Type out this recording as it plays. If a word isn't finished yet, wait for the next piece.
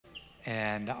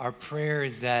And our prayer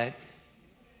is that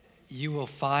you will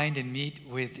find and meet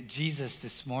with Jesus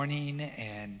this morning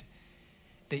and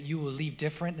that you will leave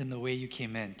different than the way you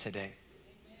came in today.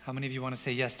 How many of you want to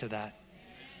say yes to that?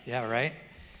 Yeah, right?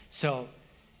 So,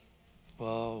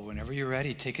 well, whenever you're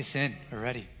ready, take us in. We're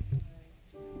ready.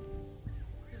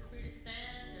 Feel free to stand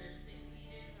or stay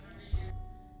seated, wherever you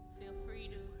feel free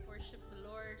to worship the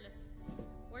Lord. Let's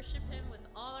worship him with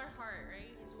all our heart,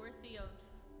 right? He's worthy of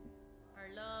our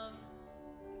love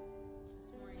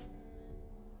this morning.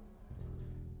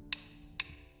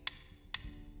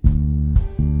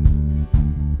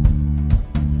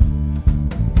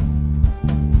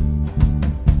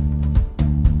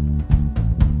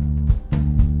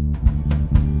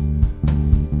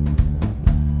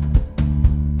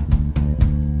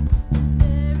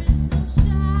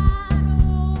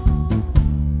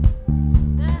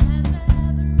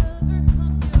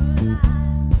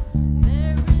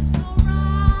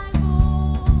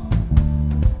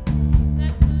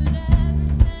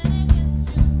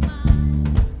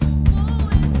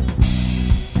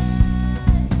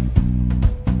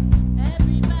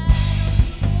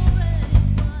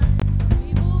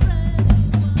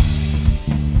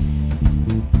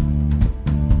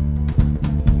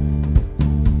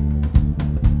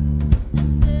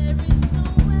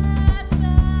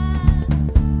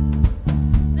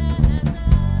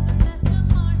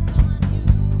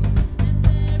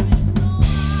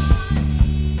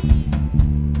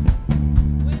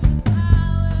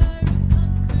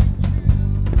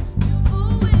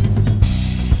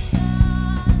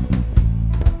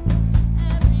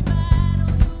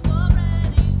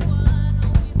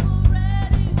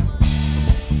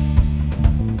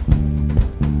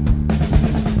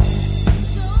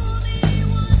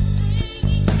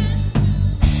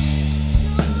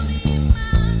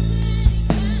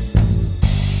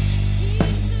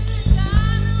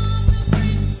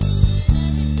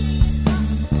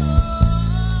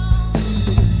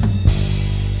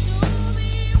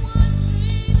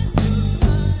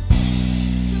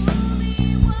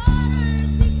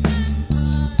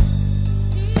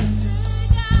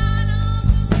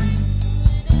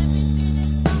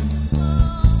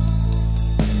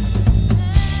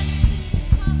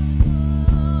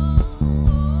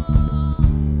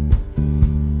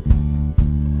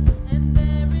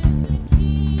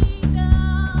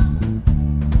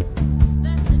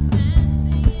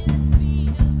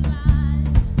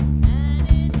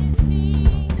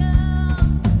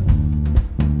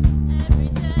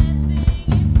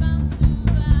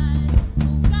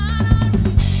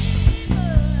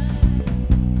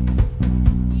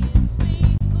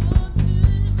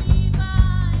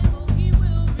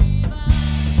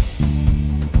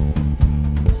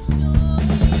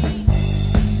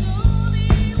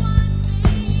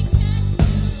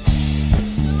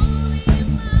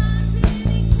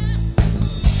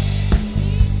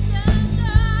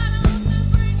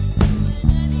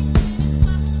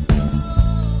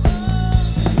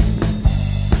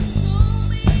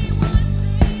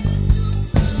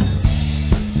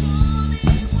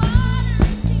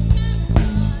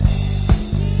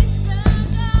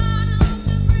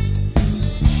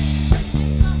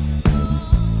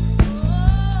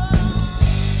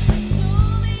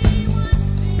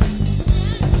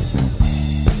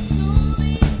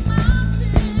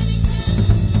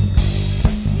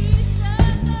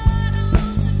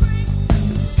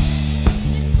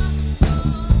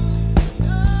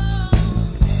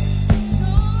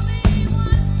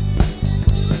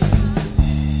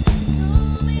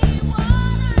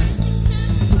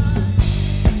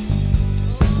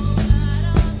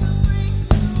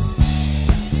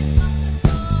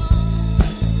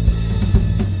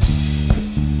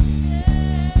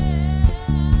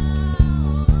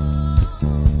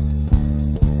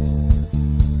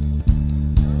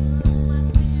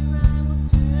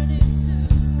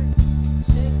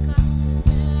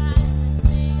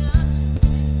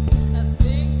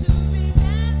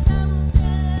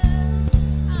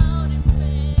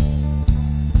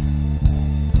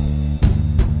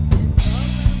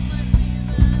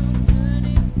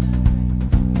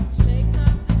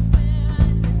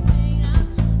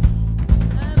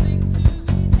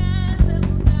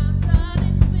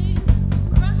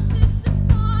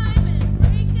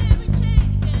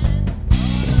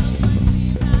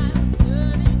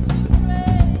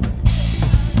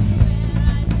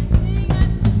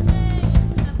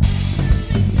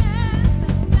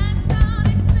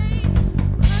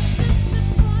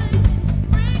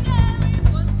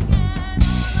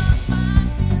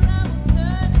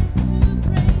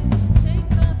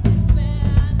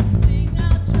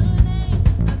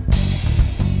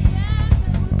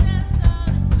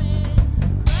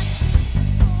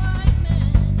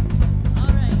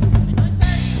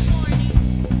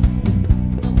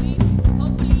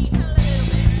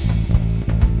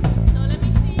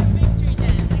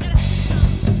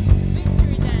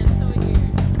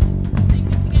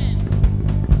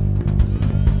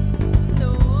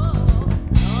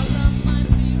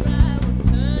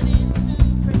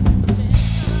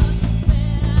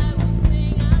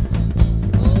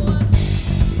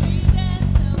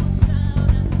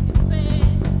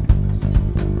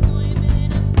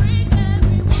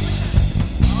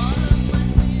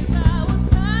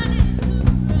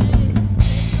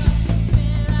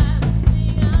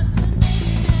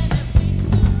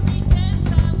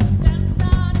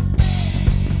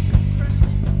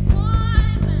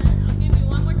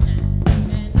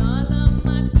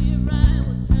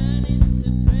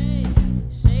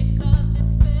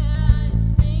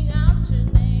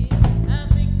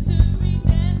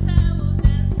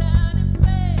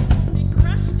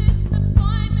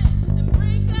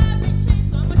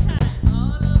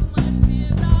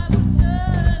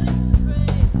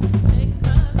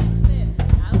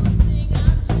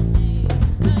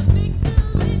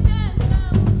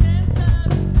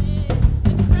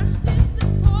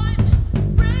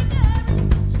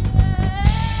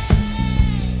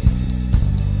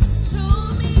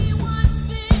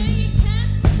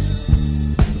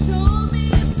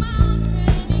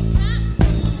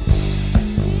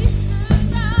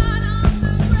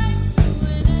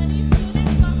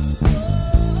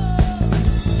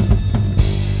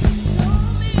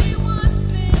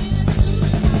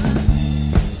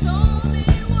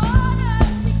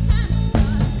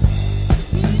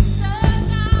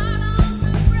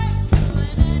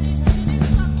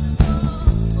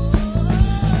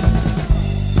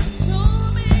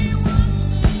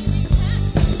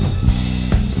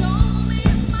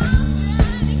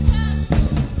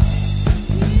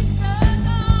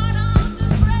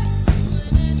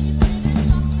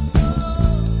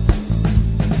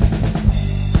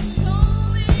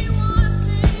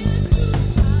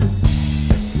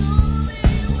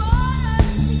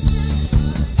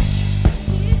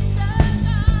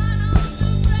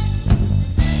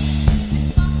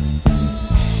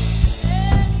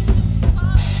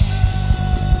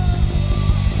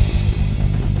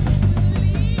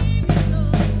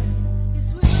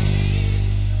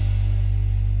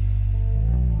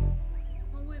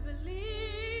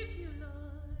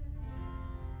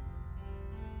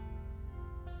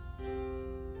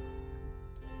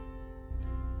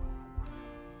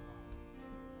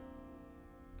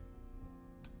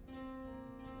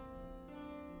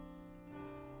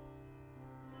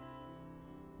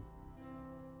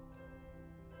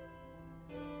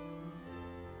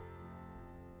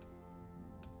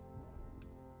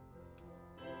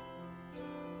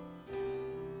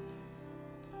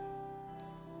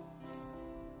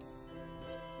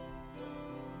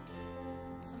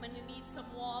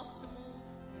 walls to move,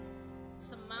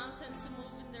 some mountains to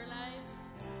move in their lives.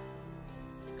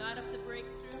 It's the God of the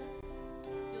breakthrough.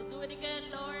 You'll do it again,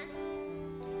 Lord.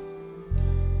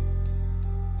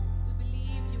 We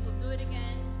believe you will do it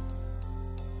again.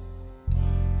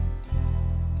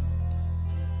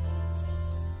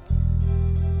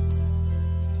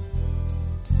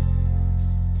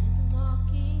 And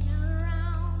walking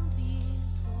around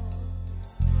these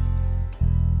walls,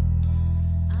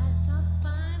 I thought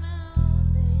by now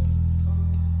they'd fall,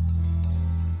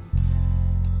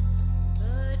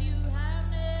 but you have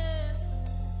never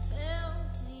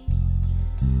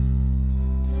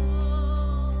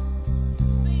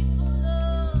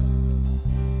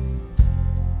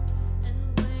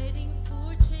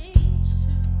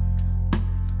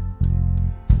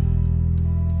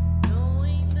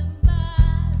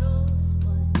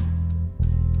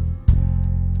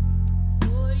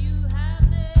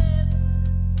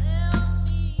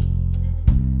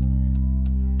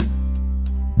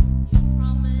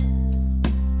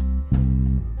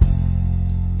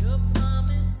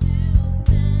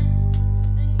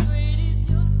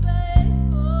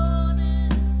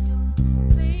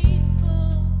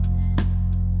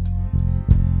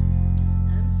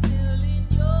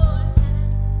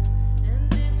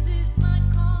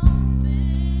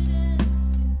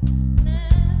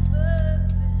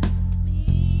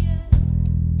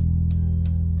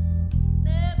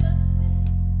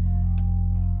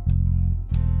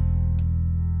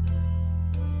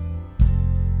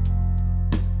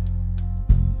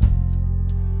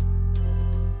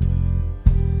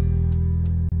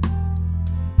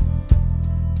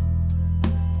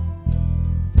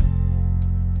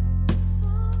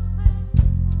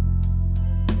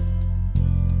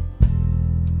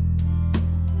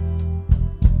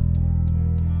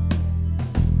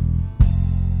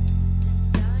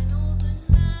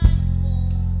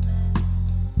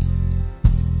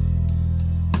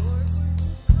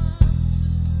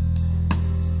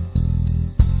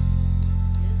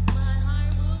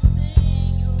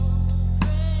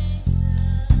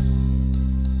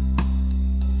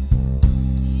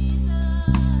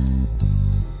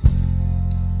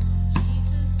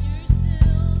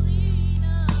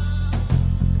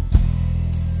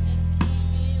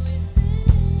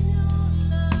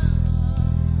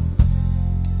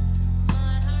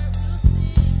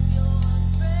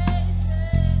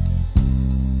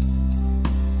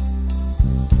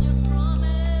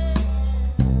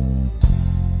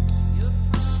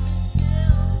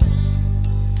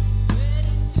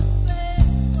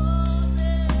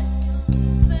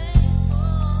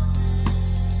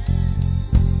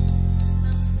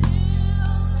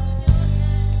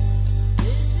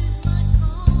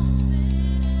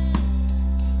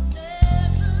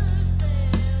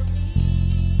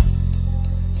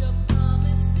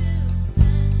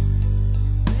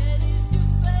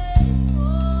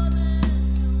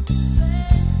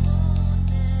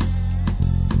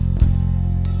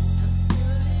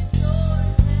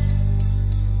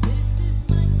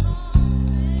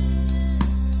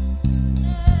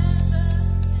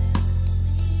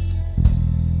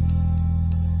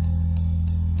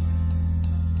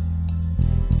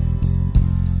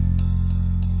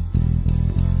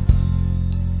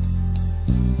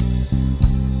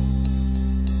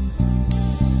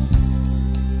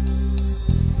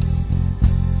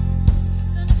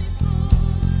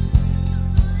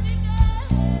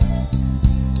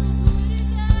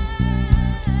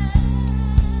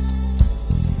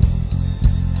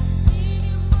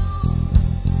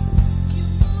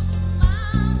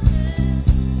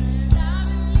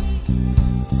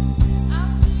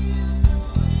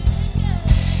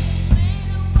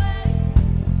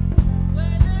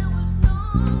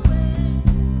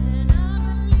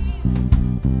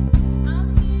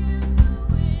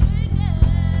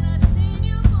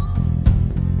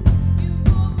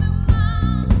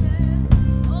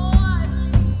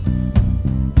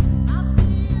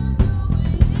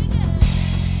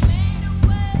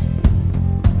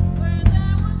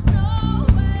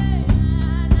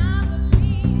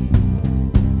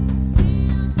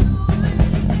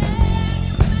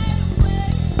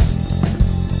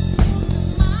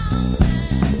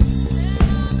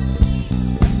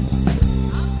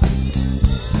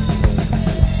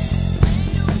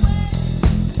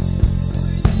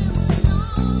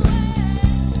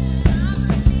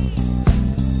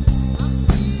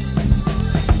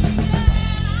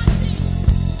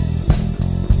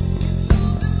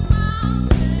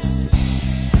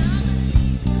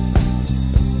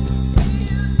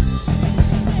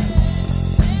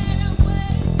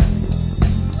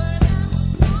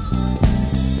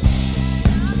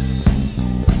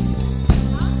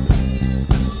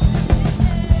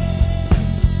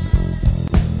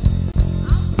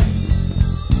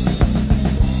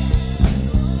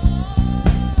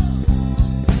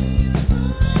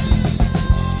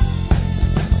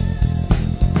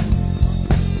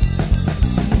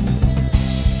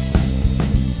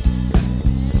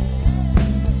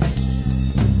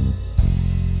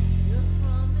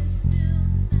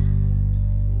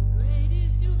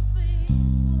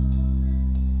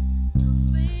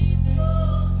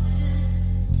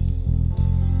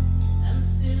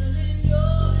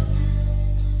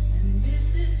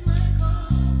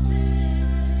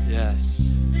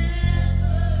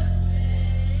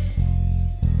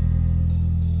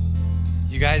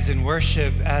guys, in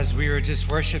worship, as we were just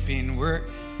worshiping,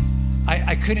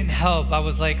 I couldn't help. I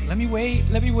was like, let me wait.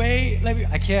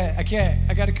 I can't,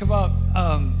 I gotta come up.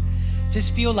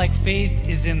 Just feel like faith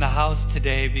is in the house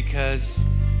today, because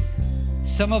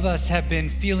some of us have been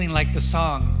feeling like the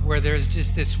song where there's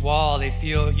just this wall.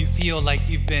 You feel like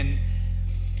you've been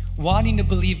wanting to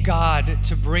believe God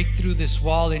to break through this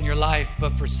wall in your life,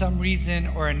 but for some reason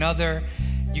or another,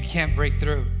 you can't break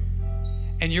through.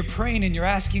 And you're praying and you're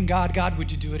asking God,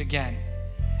 would you do it again?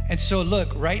 And so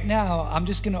look, right now, I'm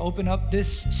just gonna open up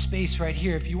this space right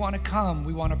here. If you wanna come,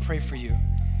 we wanna pray for you.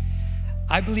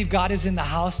 I believe God is in the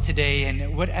house today,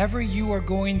 and whatever you are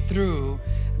going through,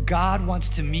 God wants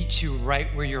to meet you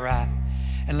right where you're at.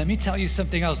 And let me tell you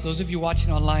something else. Those of you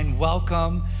watching online,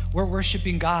 welcome. We're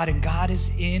worshiping God, and God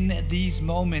is in these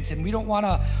moments, and we don't want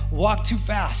to walk too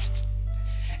fast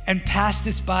and pass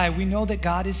this by. We know that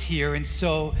God is here, and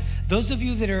so those of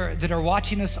you that are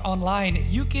watching us online,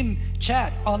 you can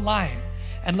chat online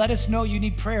and let us know you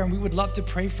need prayer, and we would love to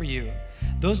pray for you.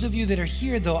 Those of you that are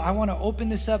here, though, I want to open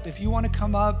this up. If you want to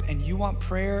come up and you want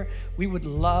prayer, we would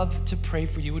love to pray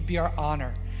for you. It would be our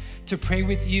honor to pray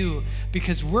with you,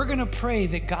 because we're going to pray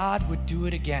that God would do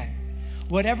it again.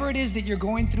 Whatever it is that you're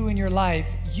going through in your life,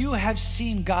 you have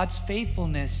seen God's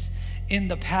faithfulness in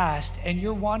the past, and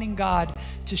you're wanting God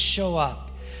to show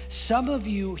up. Some of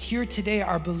you here today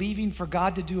are believing for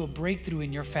God to do a breakthrough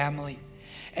in your family,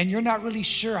 and you're not really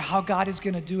sure how God is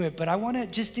going to do it, but I want to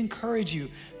just encourage you.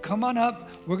 Come on up.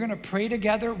 We're going to pray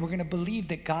together. We're going to believe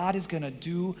that God is going to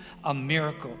do a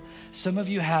miracle. Some of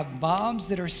you have moms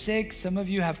that are sick. Some of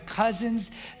you have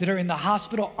cousins that are in the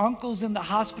hospital, uncles in the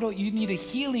hospital. You need a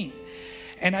healing.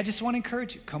 And I just want to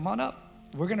encourage you, come on up.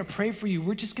 We're going to pray for you.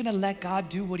 We're just going to let God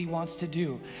do what he wants to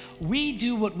do. We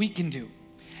do what we can do.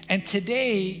 And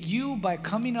today, you, by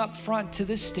coming up front to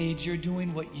this stage, you're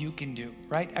doing what you can do,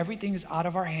 right? Everything is out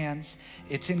of our hands.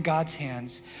 It's in God's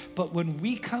hands. But when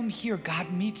we come here,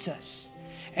 God meets us.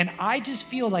 And I just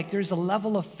feel like there's a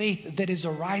level of faith that is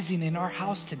arising in our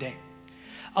house today.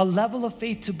 A level of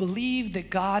faith to believe that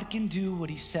God can do what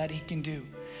he said he can do.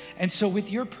 And so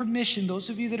with your permission, those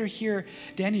of you that are here,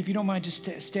 Danny, if you don't mind,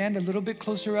 just stand a little bit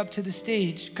closer up to the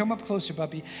stage. Come up closer,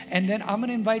 puppy. And then I'm going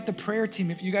to invite the prayer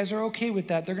team. If you guys are okay with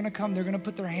that, they're going to come. They're going to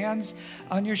put their hands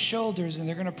on your shoulders, and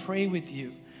they're going to pray with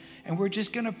you. And we're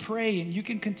just going to pray, and you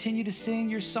can continue to sing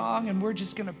your song, and we're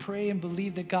just going to pray and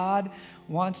believe that God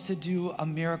wants to do a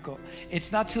miracle.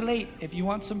 It's not too late. If you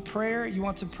want some prayer,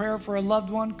 for a loved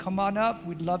one, come on up.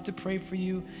 We'd love to pray for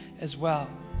you as well.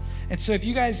 And so if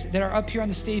you guys that are up here on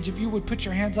the stage, if you would put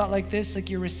your hands out like this, like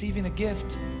you're receiving a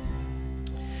gift.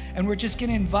 And we're just going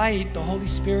to invite the Holy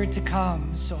Spirit to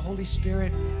come. So Holy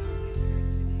Spirit,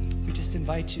 we just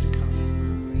invite you to come.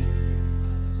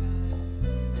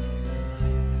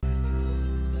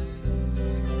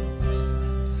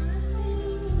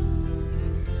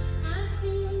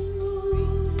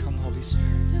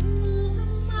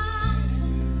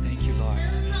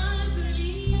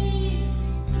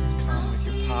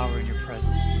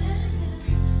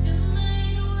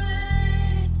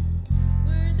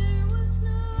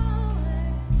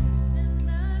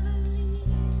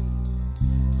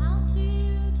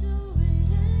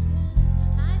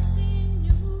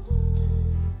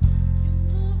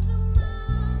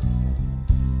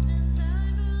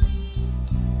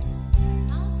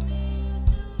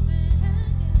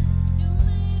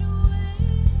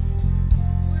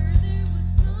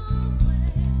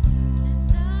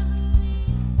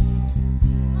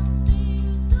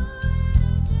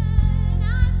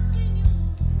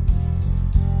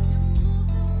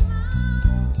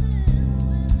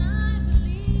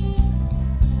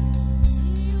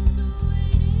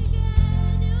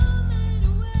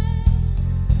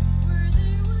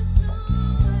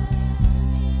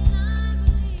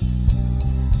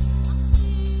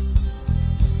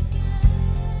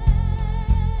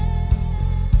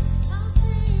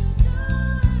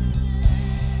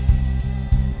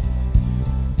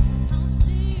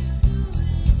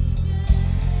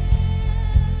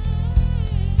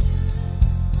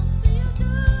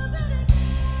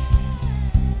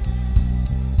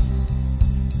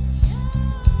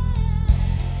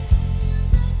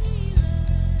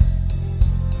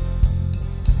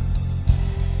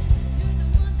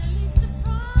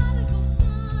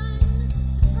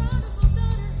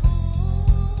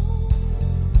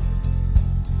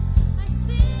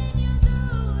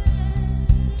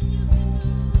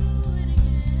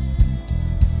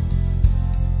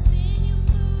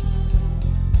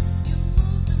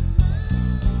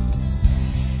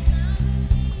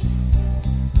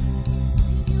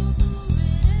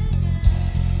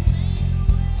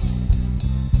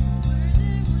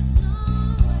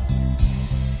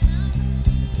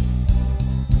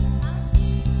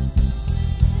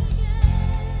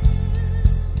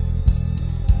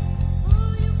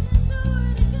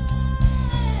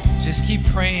 Just keep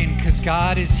praying because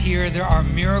God is here. There are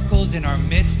miracles in our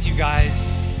midst, you guys.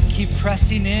 Keep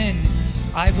pressing in.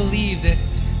 I believe that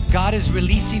God is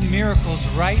releasing miracles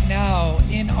right now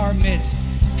in our midst.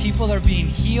 People are being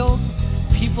healed.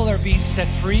 People are being set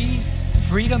free.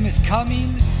 Freedom is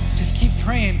coming. Just keep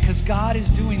praying because God is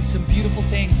doing some beautiful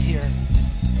things here.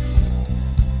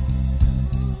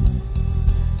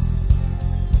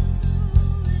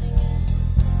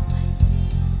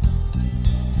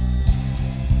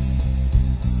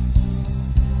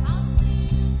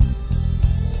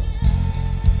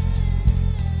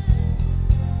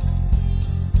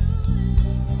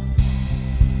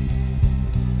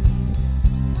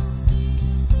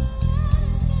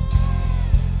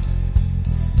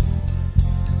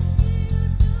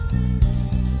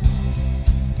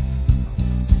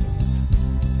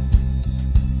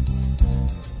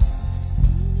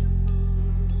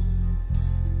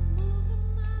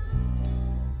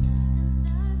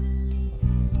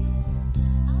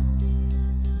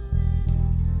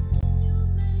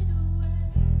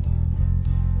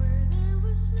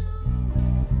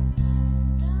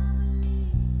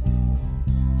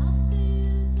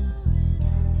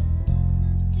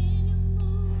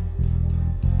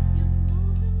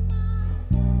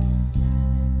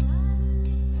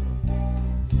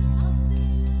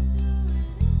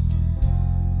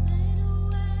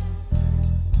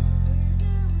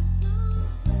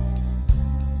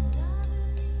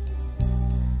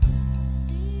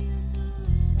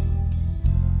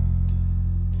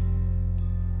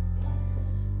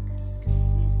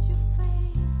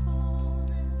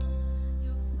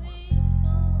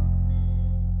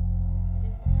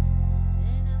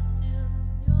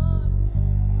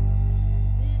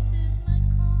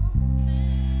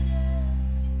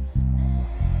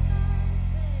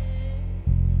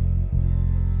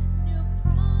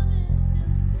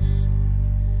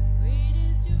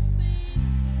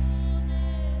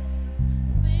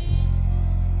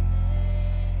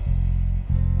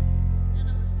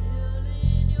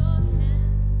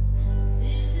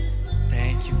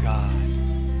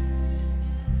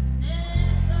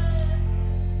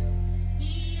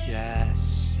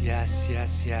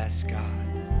 Yes, God.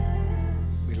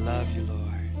 We love you, Lord.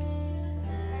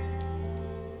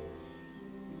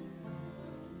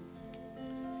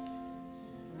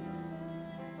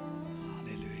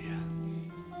 Hallelujah.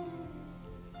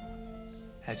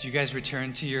 As you guys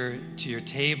return to your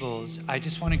tables, I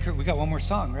just want to encourage, we got one more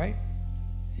song, right?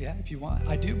 Yeah, if you want.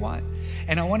 I do want.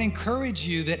 And I want to encourage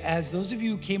you that as those of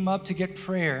you who came up to get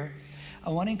prayer, I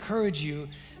want to encourage you,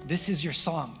 this is your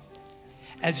song.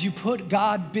 As you put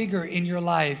God bigger in your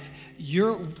life,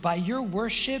 by your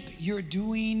worship, you're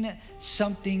doing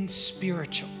something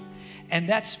spiritual. And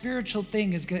that spiritual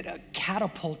thing is going to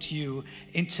catapult you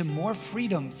into more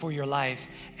freedom for your life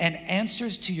and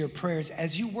answers to your prayers.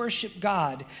 As you worship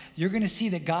God, you're going to see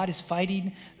that God is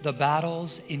fighting the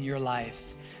battles in your life.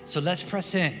 So let's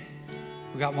press in.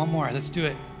 We got one more. Let's do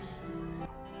it.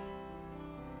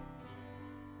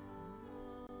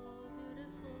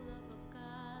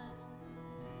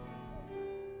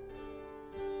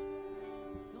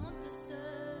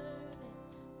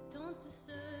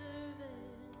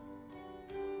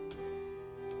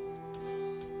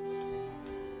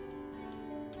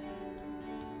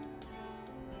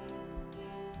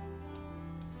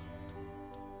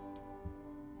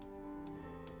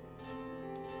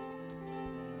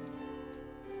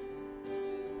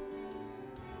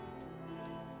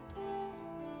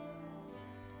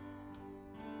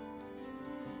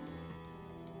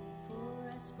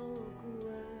 Spoke a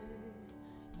word,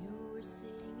 you were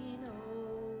singing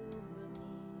over me.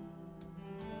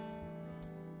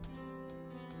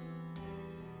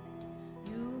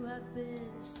 You have been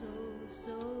so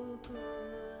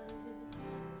good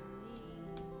to me,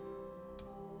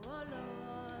 oh Lord.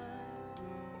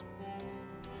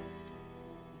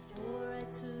 Before I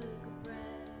took a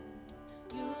breath,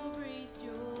 you breathed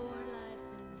your life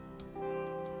in me.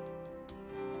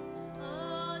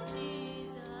 Oh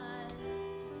Jesus,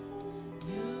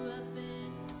 you have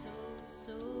been so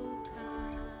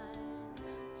kind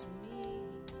to me.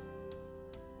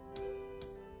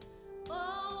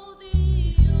 Oh,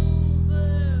 the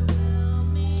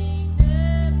overwhelming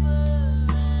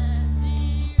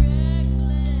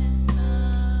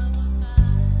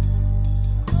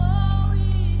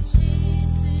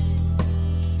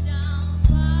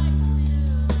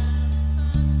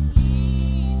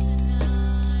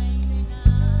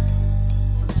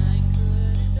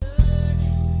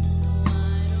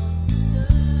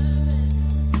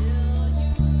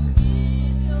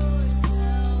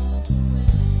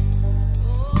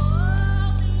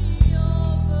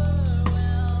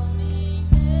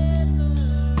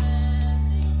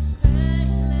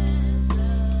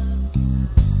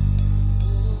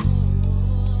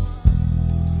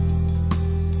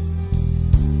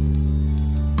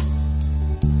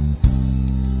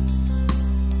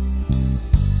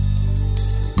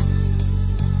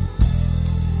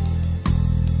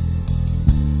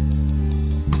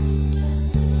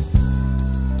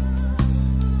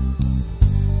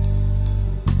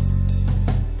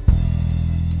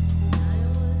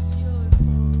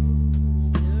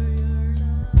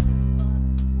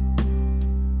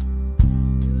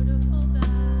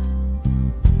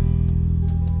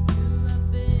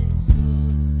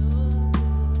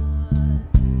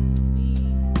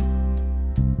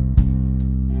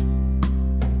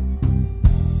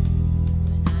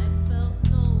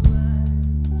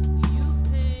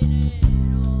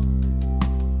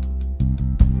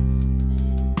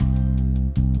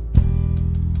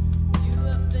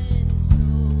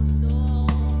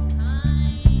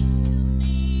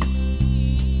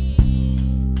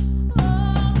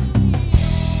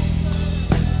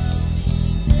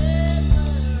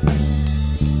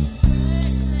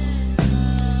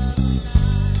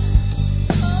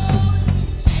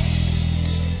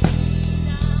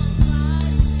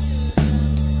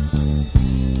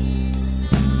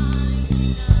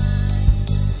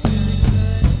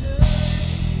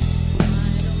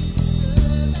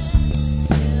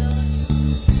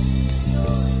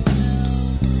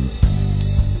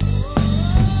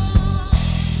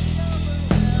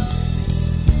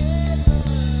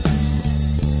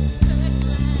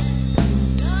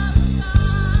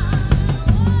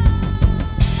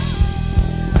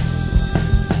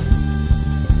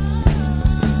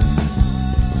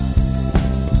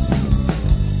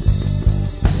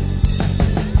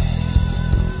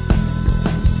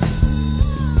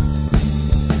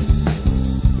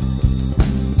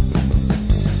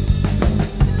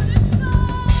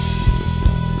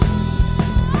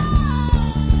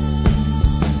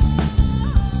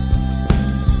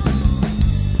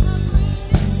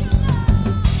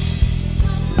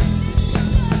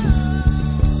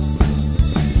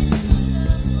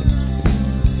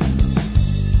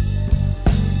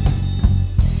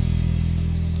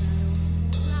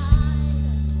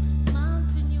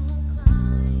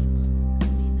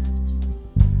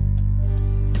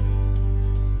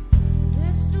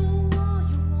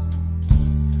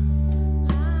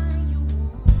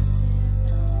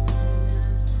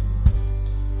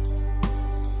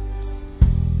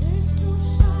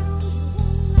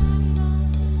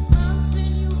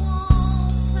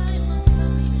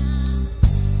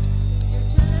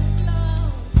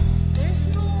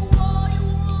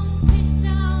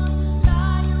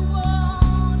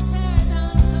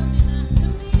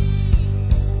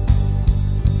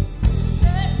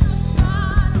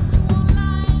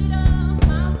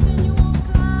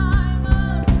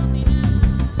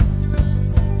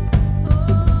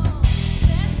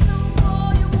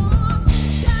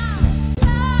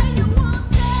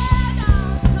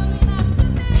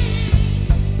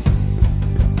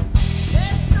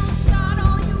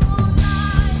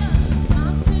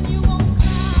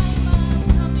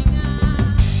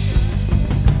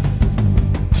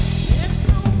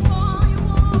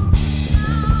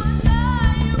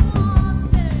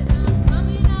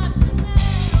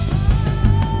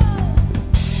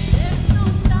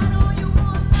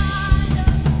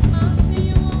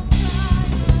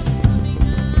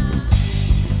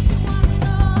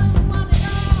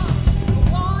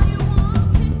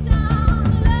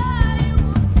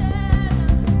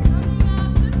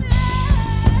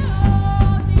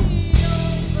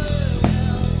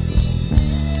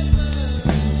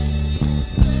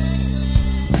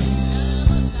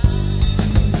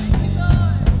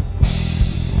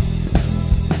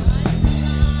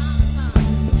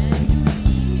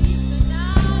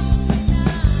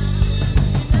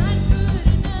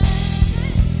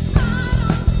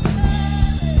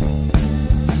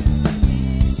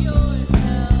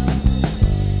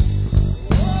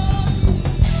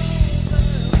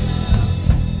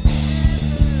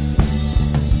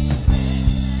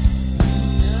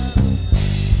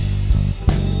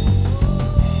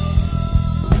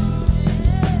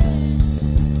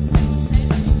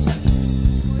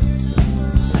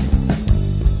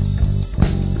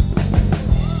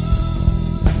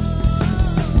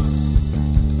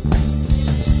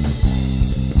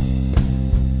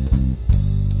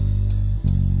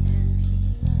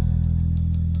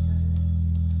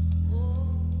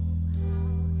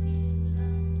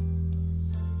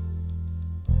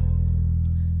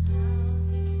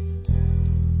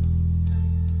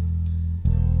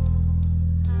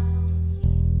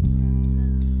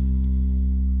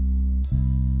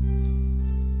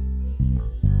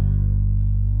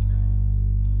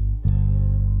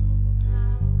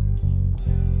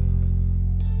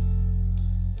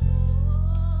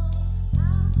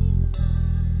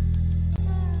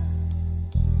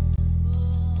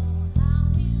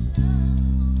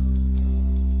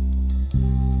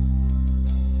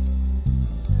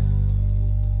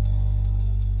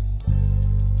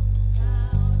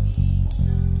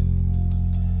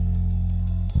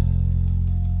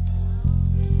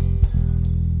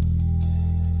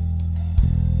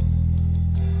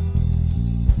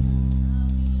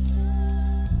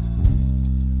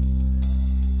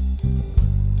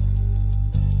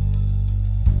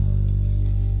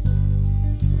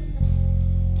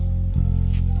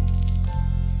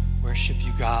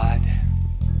God.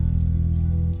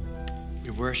 We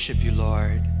worship you,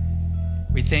 Lord.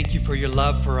 We thank you for your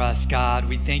love for us, God.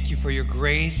 We thank you for your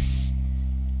grace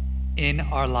in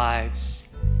our lives,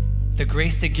 the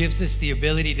grace that gives us the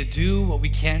ability to do what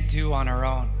we can't do on our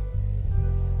own.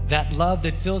 That love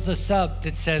that fills us up,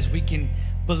 that says we can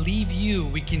believe you,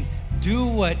 we can do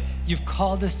what you've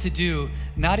called us to do,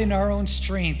 not in our own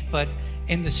strength, but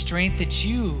in the strength that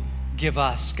you give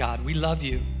us, God. We love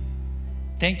you.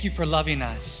 Thank you for loving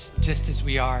us just as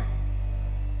we are.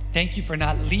 Thank you for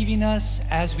not leaving us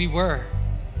as we were.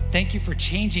 Thank you for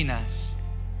changing us.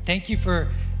 Thank you for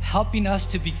helping us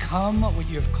to become what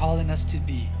you have calling us to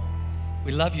be.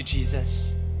 We love you,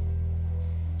 Jesus.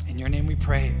 In your name we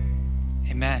pray.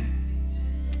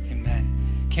 Amen.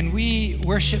 Amen. Can we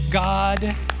worship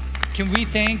God? Can we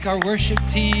thank our worship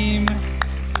team?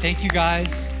 Thank you,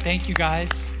 guys. Thank you,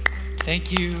 guys.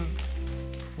 Thank you.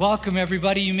 Welcome,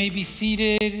 everybody. You may be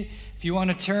seated. If you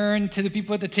want to turn to the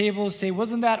people at the table, say,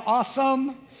 wasn't that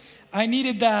awesome? I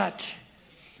needed that.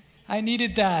 I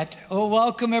needed that. Oh,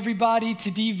 welcome everybody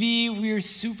to DV. We are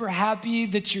super happy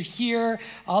that you're here.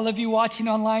 All of you watching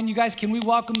online, you guys, can we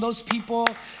welcome those people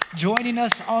joining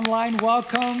us online?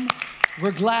 Welcome.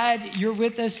 We're glad you're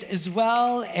with us as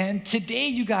well. And today,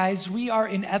 you guys, we are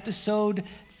in episode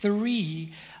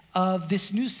 3 of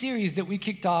this new series that we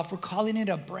kicked off. We're calling it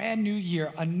a brand new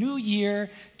year, a new year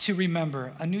to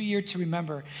remember, a new year to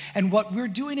remember. And what we're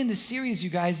doing in this series, you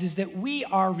guys, is that we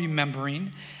are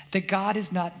remembering that God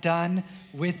is not done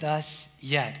with us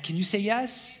yet. Can you say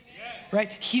yes? Right?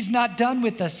 He's not done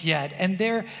with us yet. And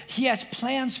he has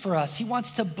plans for us. He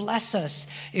wants to bless us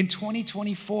in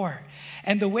 2024.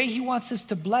 And the way he wants us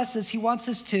to bless us, he wants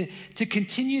us to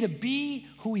continue to be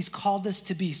who he's called us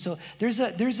to be. So there's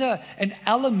an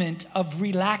element of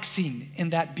relaxing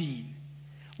in that being.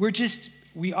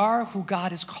 We are who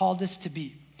God has called us to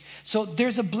be. So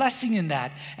there's a blessing in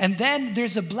that. And then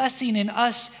there's a blessing in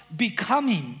us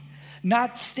becoming,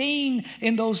 not staying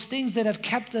in those things that have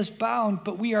kept us bound,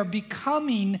 but we are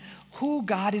becoming who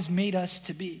God has made us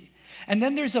to be. And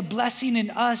then there's a blessing in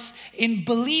us in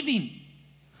believing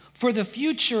for the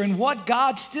future and what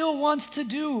God still wants to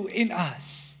do in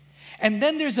us. And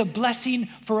then there's a blessing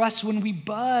for us when we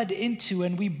bud into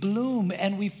and we bloom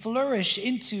and we flourish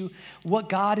into what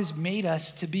God has made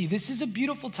us to be. This is a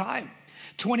beautiful time.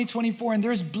 2024, and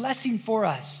there's blessing for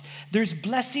us. There's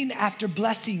blessing after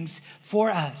blessings for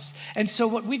us. And so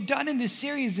what we've done in this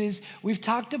series is we've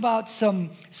talked about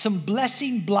some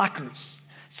blessing blockers,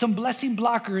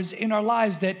 in our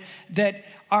lives that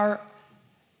are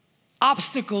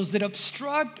obstacles that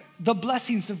obstruct the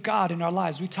blessings of God in our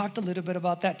lives. We talked a little bit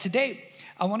about that. Today,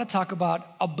 I want to talk about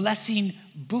a blessing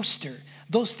booster.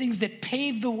 Those things that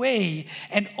pave the way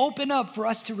and open up for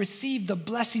us to receive the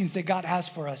blessings that God has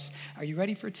for us. Are you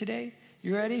ready for today?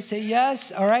 You ready? Say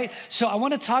yes. All right. So I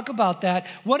want to talk about that.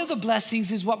 One of the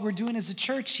blessings is what we're doing as a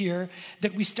church here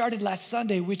that we started last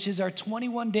Sunday, which is our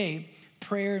 21-day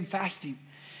prayer and fasting.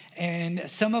 And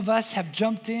some of us have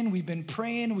jumped in. We've been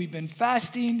praying. We've been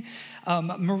fasting.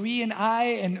 Marie and I,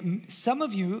 and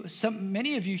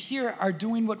many of you here are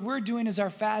doing what we're doing as our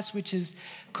fast, which is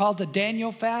called a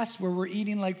Daniel fast, where we're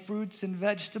eating like fruits and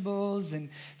vegetables and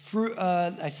fruits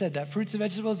and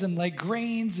vegetables and like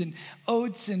grains and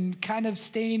oats and kind of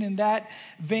staying in that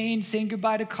vein, saying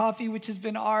goodbye to coffee, which has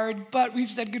been hard, but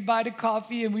we've said goodbye to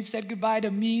coffee and we've said goodbye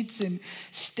to meats and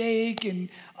steak and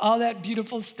all that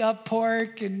beautiful stuff,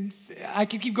 pork, and I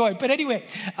can keep going. But anyway,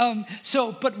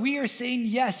 but we are saying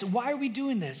yes. Why are we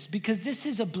doing this? Because this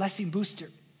is a blessing booster.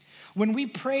 When we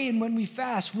pray and when we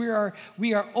fast, we are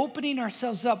opening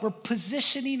ourselves up. We're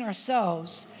positioning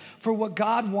ourselves for what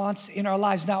God wants in our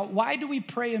lives. Now, why do we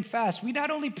pray and fast? We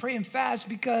not only pray and fast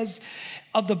because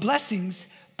of the blessings,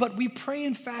 but we pray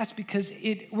and fast because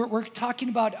we're talking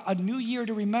about a new year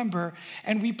to remember,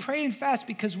 and we pray and fast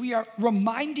because we are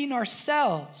reminding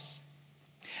ourselves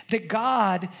that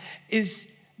God is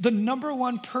the number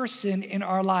one person in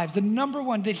our lives, the number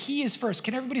one, that he is first.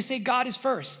 Can everybody say God is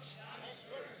first?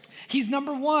 He's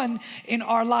number one in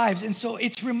our lives. And so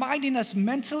it's reminding us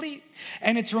mentally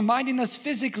and it's reminding us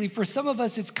physically. For some of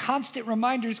us, it's constant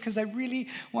reminders because I really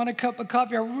want a cup of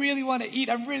coffee. I really want to eat.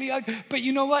 I'm really hungry. But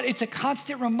you know what? It's a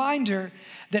constant reminder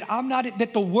that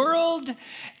that the world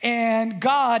and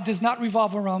God does not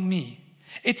revolve around me.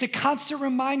 It's a constant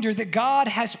reminder that God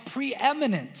has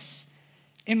preeminence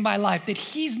in my life, that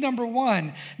he's number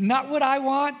one. Not what I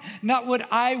want, not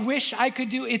what I wish I could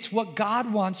do. It's what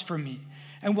God wants for me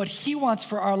and what he wants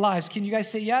for our lives. Can you guys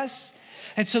say yes?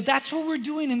 And so that's what we're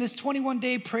doing in this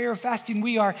 21-day prayer fasting.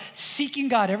 We are seeking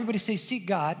God. Everybody say seek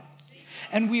God.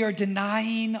 And we are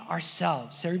denying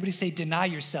ourselves. Everybody say deny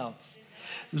yourself.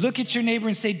 Look at your neighbor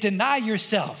and say, deny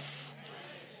yourself.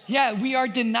 Yeah, we are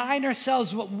denying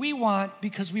ourselves what we want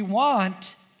because we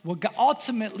want what God,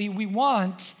 ultimately we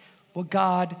want what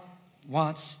God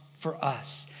wants for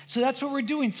us. So that's what we're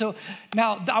doing. So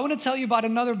now I want to tell you about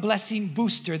another blessing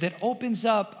booster that opens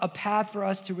up a path for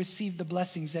us to receive the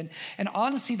blessings. And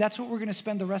honestly, that's what we're going to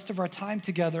spend the rest of our time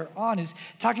together on, is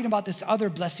talking about this other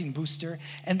blessing booster.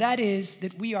 And that is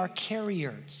that we are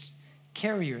carriers.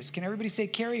 Carriers. Can everybody say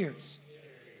carriers?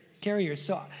 Carriers.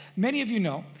 So many of you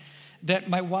know that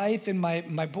my wife and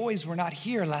my boys were not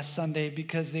here last Sunday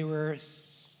because they were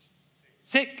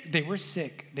sick. They were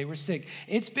sick.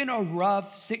 It's been a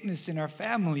rough sickness in our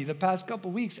family the past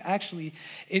couple weeks. Actually,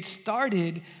 it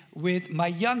started with my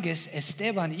youngest,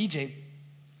 Esteban, EJ.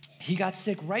 He got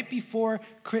sick right before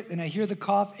Christmas, and I hear the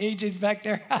cough. AJ's back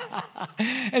there.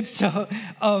 And so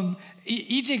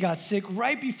EJ got sick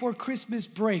right before Christmas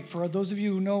break. For those of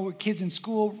you who know kids in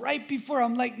school, right before,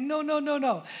 I'm like,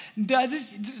 no.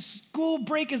 This school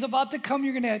break is about to come.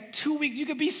 You're going to have 2 weeks. You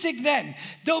could be sick then.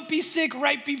 Don't be sick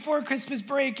right before Christmas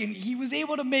break. And he was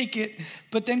able to make it.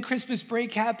 But then Christmas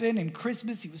break happened, and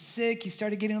Christmas, he was sick. He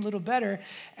started getting a little better.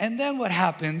 And then what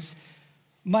happens?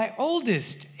 My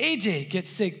oldest, AJ, gets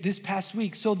sick this past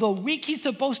week. So the week he's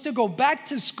supposed to go back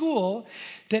to school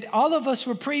that all of us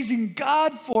were praising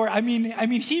God for, I mean,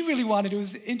 he really wanted, it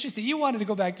was interesting. He wanted to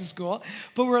go back to school,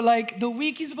 but we're like, the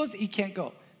week he's supposed to, he can't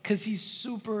go because he's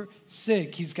super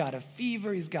sick. He's got a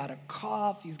fever, he's got a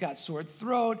cough, he's got sore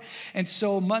throat. And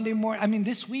so Monday morning,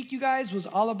 this week, you guys, was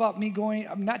all about me going,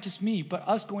 not just me, but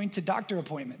us going to doctor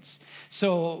appointments.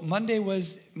 So Monday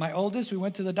was my oldest, we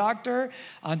went to the doctor.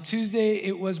 On Tuesday,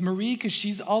 it was Marie, because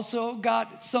she's also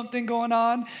got something going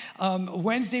on.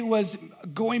 Wednesday was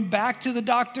going back to the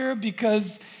doctor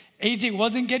because AJ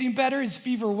wasn't getting better. His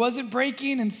fever wasn't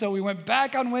breaking. And so we went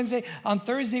back on Wednesday. On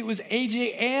Thursday, it was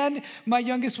AJ and my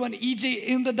youngest one, EJ,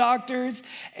 in the doctors.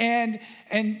 And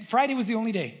Friday was the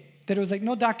only day that it was like,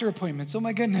 no doctor appointments. Oh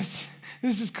my goodness,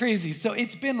 this is crazy. So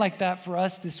it's been like that for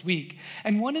us this week.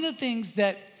 And one of the things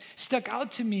that stuck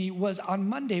out to me was on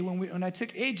Monday when I took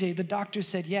AJ, the doctor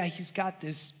said, yeah, he's got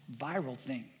this viral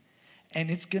thing and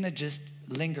it's going to just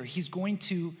linger. He's going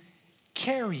to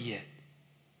carry it.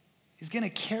 He's going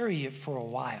to carry it for a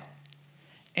while.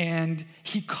 And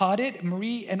he caught it.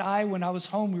 Marie and I, when I was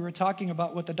home, we were talking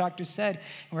about what the doctor said.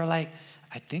 And we're like,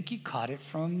 I think he caught it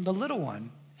from the little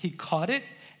one. He caught it,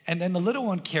 and then the little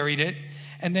one carried it.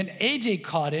 And then AJ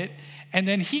caught it, and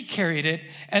then he carried it.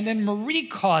 And then Marie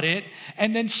caught it,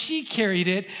 and then she carried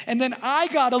it. And then I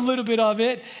got a little bit of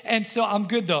it. And so I'm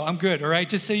good, though. I'm good, all right?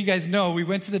 Just so you guys know, we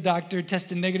went to the doctor,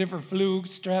 tested negative for flu,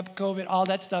 strep, COVID, all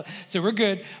that stuff. So we're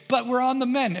good. But we're on the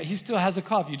mend. He still has a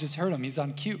cough. You just heard him. He's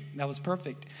on cue. That was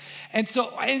perfect. And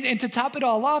so, and to top it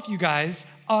all off, you guys,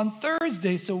 on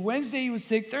Thursday, so Wednesday he was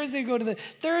sick. Thursday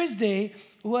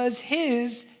was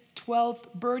his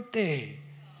 12th birthday.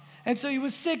 And so he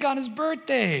was sick on his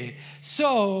birthday.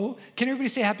 So, can everybody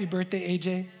say happy birthday, AJ?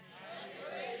 Happy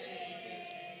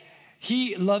birthday.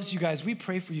 He loves you guys. We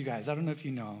pray for you guys. I don't know if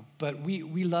you know, but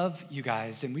we love you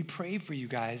guys and we pray for you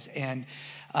guys. And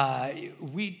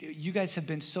you guys have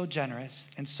been so generous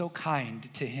and so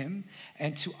kind to him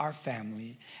and to our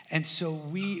family. And so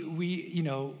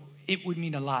it would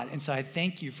mean a lot. And so I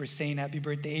thank you for saying happy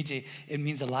birthday, AJ. It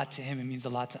means a lot to him. It means a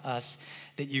lot to us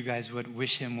that you guys would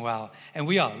wish him well. And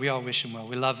we all wish him well.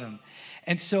 We love him.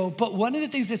 And so, but one of the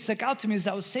things that stuck out to me, as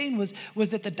I was saying, was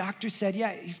that the doctor said,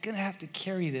 yeah, he's going to have to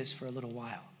carry this for a little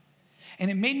while. And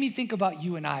it made me think about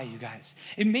you and I, you guys.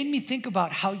 It made me think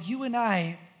about how you and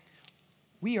I,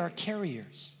 we are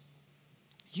carriers.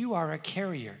 You are a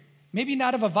carrier. Maybe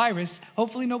not of a virus.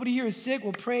 Hopefully nobody here is sick.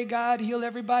 We'll pray, God, heal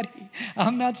everybody.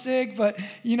 I'm not sick, but,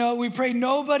 we pray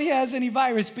nobody has any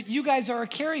virus. But you guys are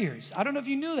carriers. I don't know if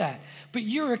you knew that, but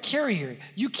you're a carrier.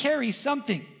 You carry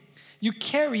something. You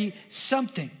carry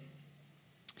something.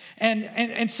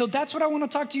 And so that's what I want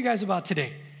to talk to you guys about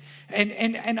today.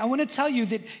 And I want to tell you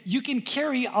that you can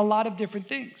carry a lot of different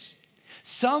things.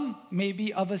 Some,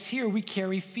 maybe, of us here, we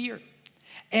carry fear.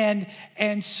 And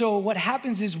so what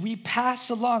happens is we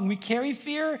carry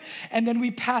fear, and then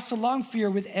we pass along fear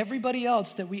with everybody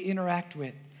else that we interact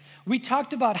with. We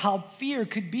talked about how fear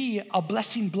could be a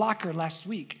blessing blocker last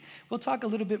week. We'll talk a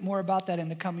little bit more about that in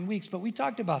the coming weeks, but we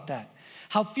talked about that.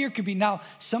 How fear could be. Now,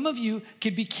 some of you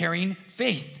could be carrying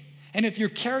faith. And if you're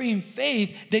carrying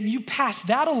faith, then you pass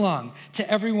that along to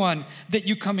everyone that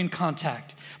you come in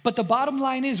contact. But the bottom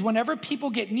line is, whenever people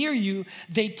get near you,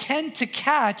 they tend to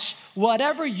catch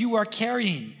whatever you are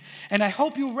carrying. And I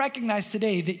hope you recognize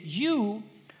today that you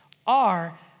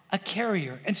are a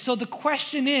carrier. And so the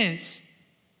question is,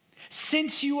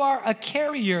 since you are a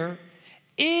carrier,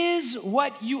 Is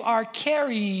what you are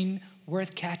carrying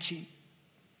worth catching?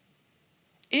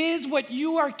 Is what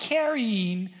you are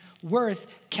carrying worth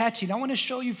catching? I want to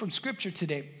show you from Scripture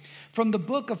today. From the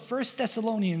book of 1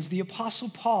 Thessalonians, the Apostle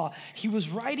Paul, he was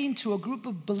writing to a group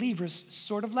of believers,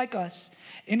 sort of like us,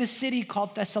 in a city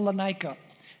called Thessalonica.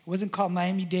 It wasn't called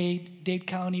Miami-Dade, Dade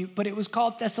County, but it was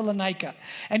called Thessalonica.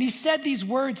 And he said these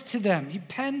words to them. He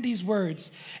penned these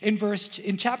words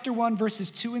in chapter 1,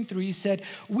 verses 2 and 3. He said,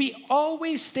 "We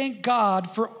always thank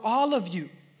God for all of you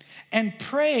and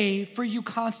pray for you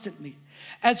constantly.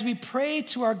 As we pray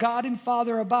to our God and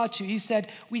Father about you," he said,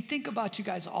 "we think about you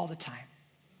guys all the time.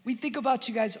 We think about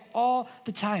you guys all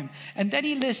the time." And then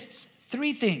he lists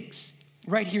 3 things.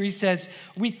 Right here he says,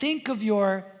 "We think of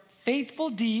your faithful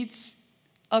deeds,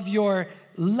 of your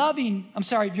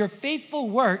your faithful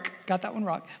work," got that one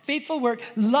wrong, faithful work,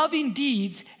 loving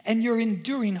deeds, and your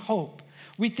enduring hope.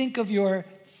 We think of your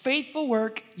faithful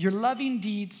work, your loving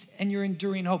deeds, and your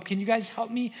enduring hope. Can you guys help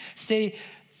me say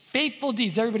faithful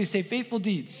deeds? Everybody say faithful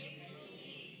deeds.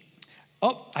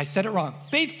 Oh, I said it wrong.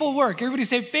 Faithful work. Everybody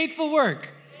say faithful work.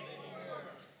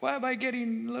 Why am I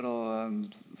getting little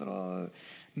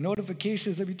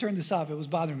notifications? Let me turn this off. It was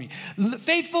bothering me.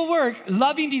 Faithful work,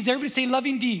 loving deeds. Everybody say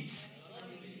loving deeds.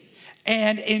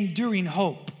 And enduring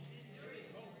hope.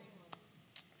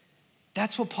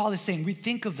 That's what Paul is saying. We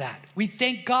think of that. We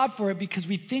thank God for it because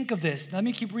we think of this. Let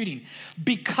me keep reading.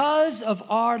 Because of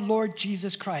our Lord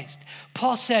Jesus Christ.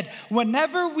 Paul said,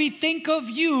 whenever we think of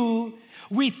you,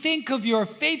 we think of your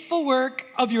faithful work,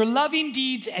 of your loving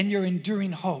deeds, and your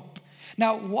enduring hope.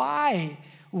 Now, why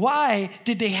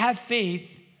did they have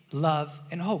faith, love,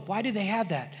 and hope? Why did they have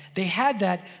that? They had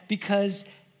that because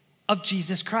of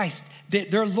Jesus Christ,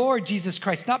 their Lord Jesus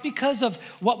Christ, not because of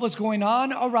what was going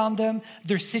on around them,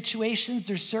 their situations,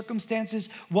 their circumstances,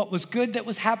 what was good that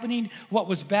was happening, what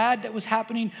was bad that was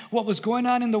happening, what was going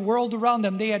on in the world around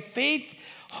them. They had faith,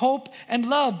 hope, and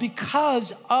love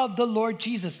because of the Lord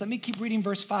Jesus. Let me keep reading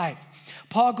verse 5.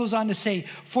 Paul goes on to say,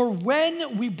 for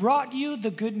when we brought you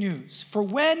the good news,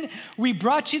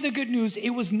 it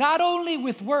was not only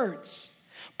with words,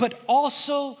 but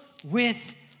also with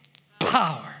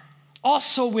power.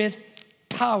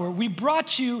 We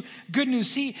brought you good news.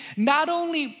 See, not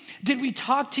only did we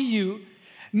talk to you,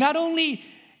 not only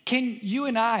can you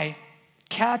and I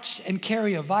catch and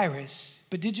carry a virus,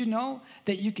 but did you know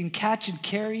that you can catch and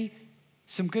carry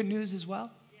some good news as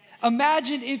well?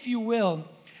 Imagine, if you will,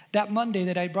 that Monday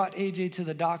that I brought AJ to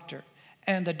the doctor,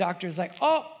 and the doctor is like,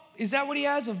 oh, is that what he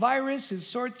has? A virus, his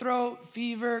sore throat,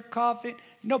 fever, coughing?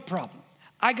 No problem.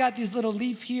 I got this little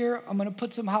leaf here. I'm going to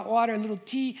put some hot water, a little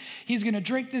tea. He's going to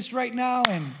drink this right now,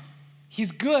 and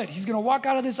he's good. He's going to walk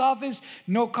out of this office,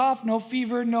 no cough, no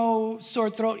fever, no sore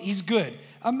throat. He's good.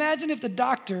 Imagine if the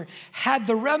doctor had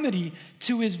the remedy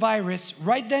to his virus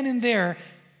right then and there.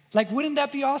 Like, wouldn't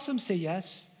that be awesome? Say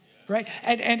yes, right?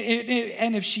 And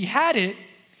if she had it,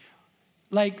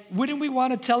 like, wouldn't we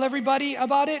want to tell everybody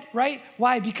about it, right?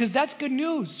 Why? Because that's good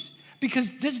news. Because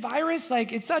this virus,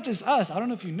 like, it's not just us. I don't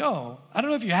know if you know. I don't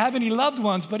know if you have any loved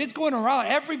ones, but it's going around.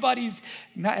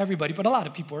 Not everybody, but a lot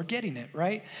of people are getting it,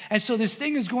 right? And so this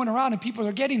thing is going around and people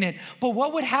are getting it. But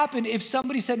what would happen if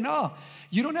somebody said, no,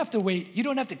 you don't have to wait. You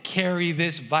don't have to carry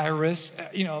this virus,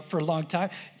 for a long time.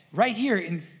 Right here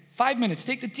in 5 minutes,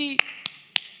 take the tea,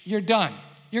 you're done.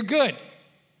 You're good.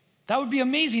 That would be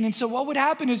amazing. And so what would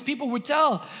happen is people would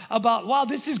tell about, wow,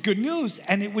 this is good news,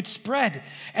 and it would spread.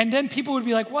 And then people would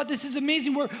be like, wow, this is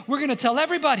amazing. We're going to tell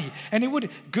everybody. And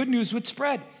good news would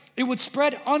spread. It would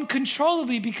spread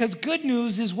uncontrollably because good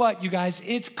news is what, you guys?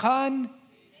 It's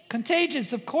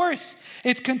contagious, of course.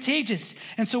 It's contagious.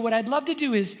 And so what I'd love to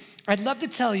do is I'd love to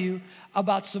tell you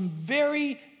about some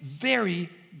very, very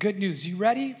good news. You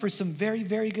ready for some very,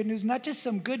 very good news? Not just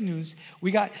some good news.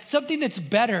 We got something that's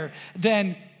better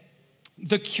than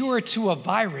the cure to a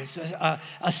virus,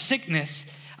 a sickness.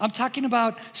 I'm talking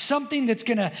about something that's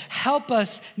going to help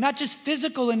us, not just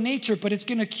physical in nature, but it's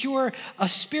going to cure a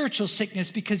spiritual sickness,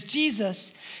 because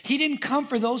Jesus, he didn't come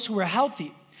for those who were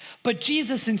healthy, but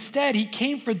Jesus instead, he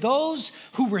came for those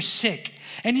who were sick.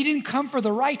 And he didn't come for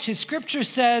the righteous. Scripture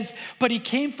says, but he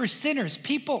came for sinners,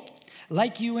 people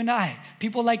like you and I,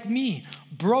 people like me,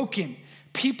 broken,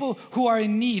 people who are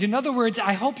in need. In other words,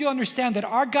 I hope you understand that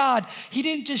our God, he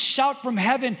didn't just shout from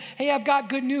heaven, hey, I've got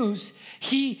good news.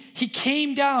 He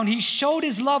came down. He showed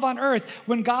his love on earth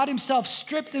when God himself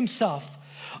stripped himself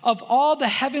of all the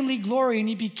heavenly glory, and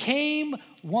he became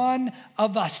one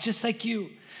of us, just like you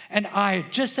and I,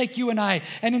 just like you and I.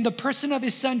 And in the person of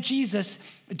his son, Jesus,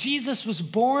 Jesus was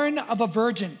born of a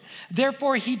virgin.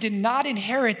 Therefore, he did not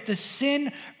inherit the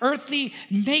sin, earthly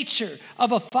nature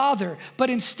of a father, but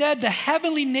instead the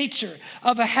heavenly nature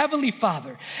of a heavenly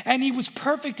father. And he was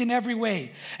perfect in every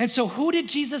way. And so who did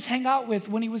Jesus hang out with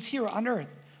when he was here on earth?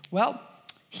 Well,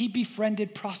 he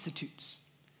befriended prostitutes.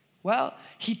 Well,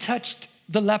 he touched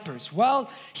the lepers. Well,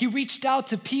 he reached out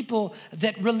to people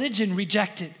that religion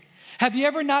rejected. Have you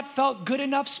ever not felt good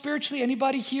enough spiritually?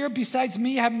 Anybody here besides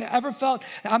me have ever felt,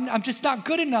 I'm just not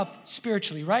good enough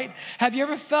spiritually, right? Have you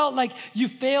ever felt like you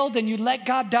failed and you let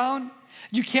God down?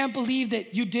 You can't believe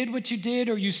that you did what you did,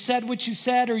 or you said what you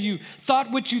said, or you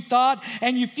thought what you thought,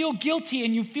 and you feel guilty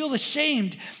and you feel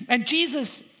ashamed. And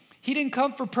Jesus, he didn't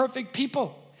come for perfect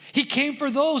people. He came for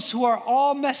those who are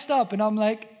all messed up. And I'm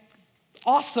like,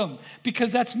 awesome,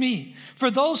 because that's me. For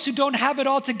those who don't have it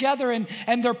all together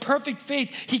and their perfect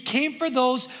faith, he came for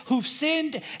those who've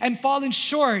sinned and fallen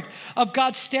short of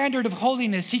God's standard of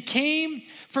holiness. He came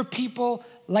for people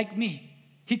like me.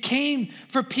 He came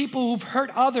for people who've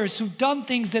hurt others, who've done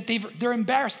things that they're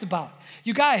embarrassed about.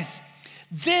 You guys,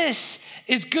 this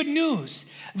is good news,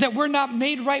 that we're not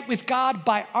made right with God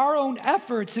by our own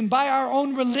efforts and by our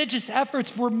own religious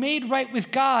efforts. We're made right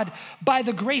with God by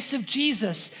the grace of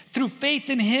Jesus through faith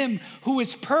in him who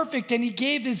is perfect, and he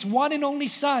gave his one and only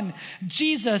son,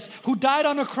 Jesus, who died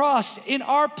on a cross in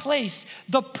our place,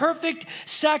 the perfect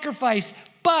sacrifice,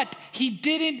 but he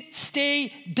didn't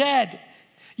stay dead.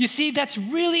 You see, that's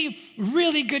really,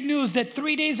 really good news, that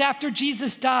 3 days after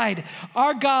Jesus died,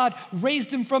 our God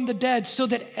raised him from the dead, so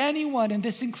that anyone, and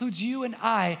this includes you and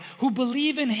I, who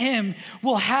believe in him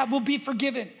will be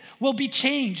forgiven, will be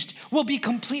changed, will be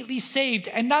completely saved,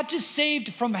 and not just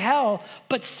saved from hell,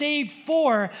 but saved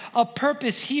for a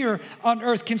purpose here on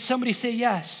earth. Can somebody say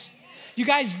yes? You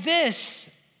guys,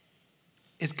 this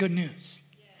is good news.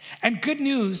 And good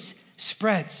news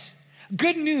spreads.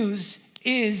 Good news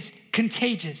is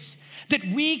contagious, that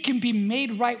we can be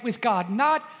made right with God,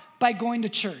 not by going to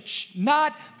church,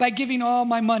 not by giving all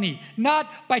my money, not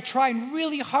by trying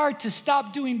really hard to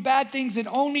stop doing bad things and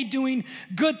only doing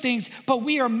good things, but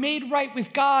we are made right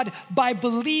with God by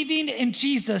believing in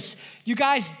Jesus. You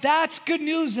guys, that's good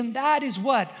news, and that is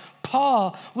what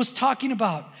Paul was talking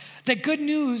about. That good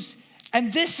news,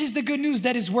 and this is the good news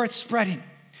that is worth spreading.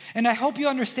 And I hope you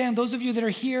understand, those of you that are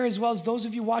here as well as those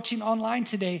of you watching online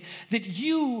today, that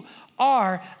you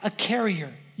are a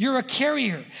carrier. You're a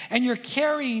carrier, and you're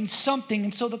carrying something.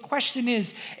 And so the question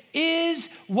is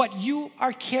what you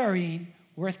are carrying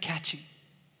worth catching?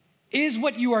 Is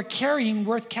what you are carrying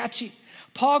worth catching?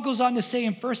 Paul goes on to say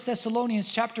in 1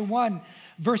 Thessalonians chapter 1,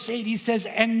 verse 8, he says,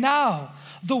 "And now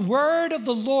the word of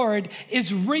the Lord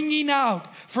is ringing out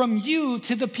from you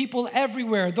to the people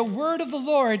everywhere." The word of the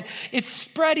Lord, it's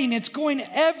spreading, it's going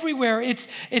everywhere. It's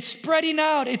spreading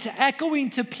out, it's echoing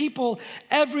to people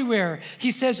everywhere. He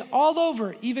says all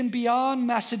over, even beyond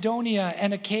Macedonia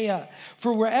and Achaia.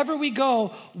 For wherever we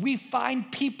go, we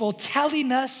find people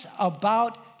telling us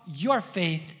about your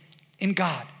faith in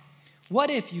God.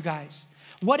 What if, you guys,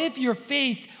 what if your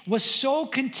faith was so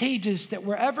contagious that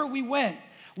wherever we went,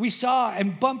 we saw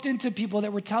and bumped into people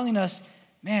that were telling us,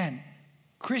 man,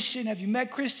 Christian, have you met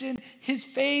Christian? His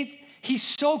faith, he's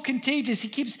so contagious. He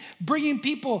keeps bringing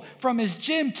people from his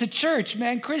gym to church.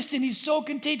 Man, Christian, he's so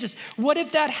contagious. What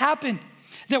if that happened?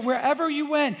 That wherever you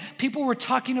went, people were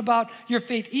talking about your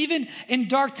faith, even in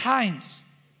dark times.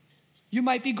 You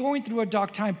might be going through a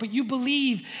dark time, but you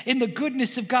believe in the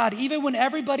goodness of God, even when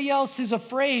everybody else is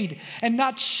afraid and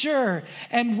not sure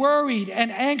and worried and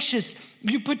anxious.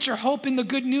 You put your hope in the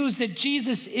good news that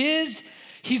Jesus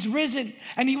he's risen,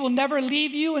 and he will never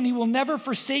leave you and he will never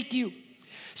forsake you.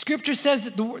 Scripture says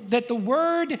that the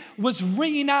word was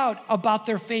ringing out about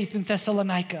their faith in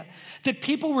Thessalonica, that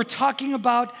people were talking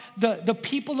about the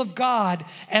people of God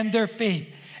and their faith.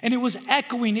 And it was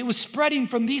echoing, it was spreading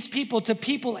from these people to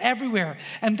people everywhere.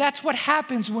 And that's what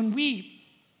happens when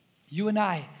you and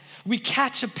I, we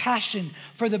catch a passion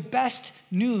for the best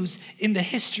news in the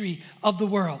history of the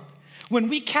world. When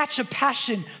we catch a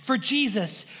passion for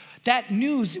Jesus, that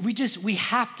news, we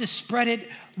have to spread it.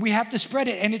 We have to spread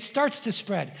it, and it starts to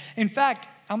spread. In fact,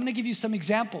 I'm going to give you some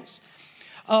examples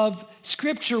of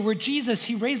scripture where Jesus,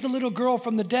 he raised a little girl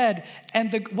from the dead,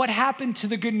 and what happened to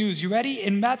the good news. You ready?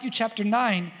 In Matthew chapter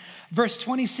 9, verse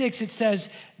 26, it says,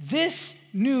 "This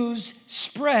news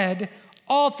spread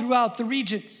all throughout the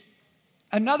regions."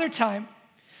 Another time,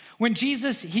 when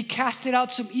Jesus, he casted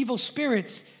out some evil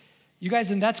spirits. You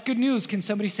guys, and that's good news. Can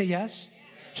somebody say yes?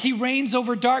 He reigns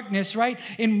over darkness, right?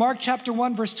 In Mark chapter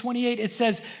 1, verse 28, it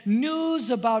says, "News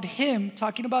about him,"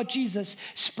 talking about Jesus,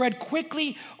 "spread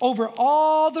quickly over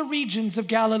all the regions of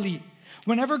Galilee."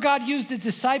 Whenever God used his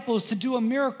disciples to do a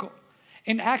miracle,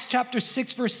 in Acts chapter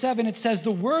 6, verse 7, it says,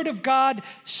 the word of God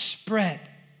spread.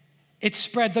 It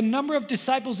spread. The number of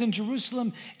disciples in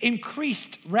Jerusalem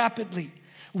increased rapidly.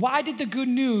 Why did the good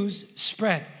news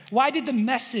spread? Why did the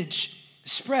message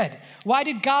spread? Why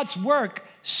did God's work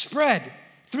spread?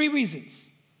 3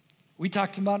 reasons. We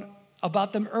talked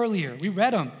about them earlier. We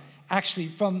read them, actually,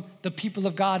 from the people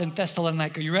of God in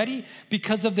Thessalonica. Are you ready?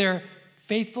 Because of their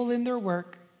faithful in their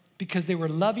work, because they were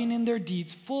loving in their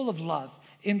deeds, full of love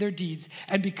in their deeds,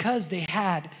 and because they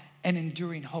had an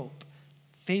enduring hope.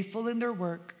 Faithful in their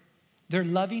work, their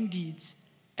loving deeds,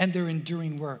 and their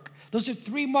enduring work. Those are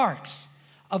 3 marks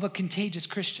of a contagious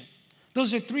Christian.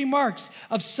 Those are 3 marks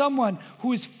of someone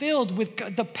who is filled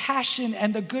with the passion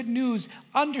and the good news,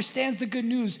 understands the good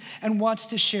news, and wants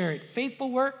to share it. Faithful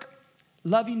work,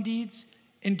 loving deeds,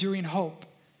 enduring hope.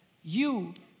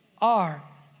 You are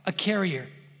a carrier.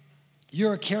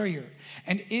 You're a carrier.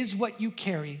 And is what you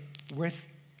carry worth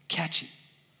catching?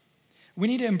 We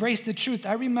need to embrace the truth.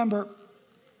 I remember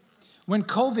when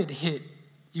COVID hit,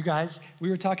 you guys, we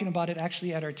were talking about it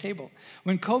actually at our table.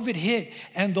 When COVID hit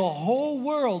and the whole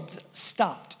world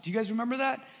stopped. Do you guys remember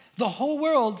that? The whole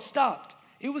world stopped.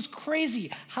 It was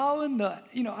crazy. How in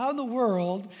the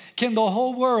world can the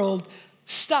whole world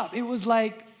stop? It was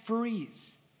like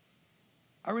freeze.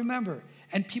 I remember.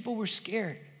 And people were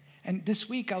scared. And this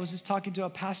week I was just talking to a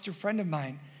pastor friend of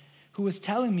mine who was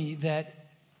telling me that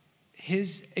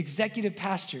his executive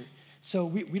pastor, so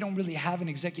we don't really have an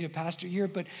executive pastor here,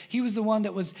 but he was the one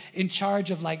that was in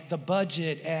charge of like the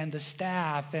budget and the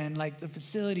staff and like the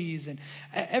facilities and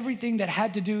everything that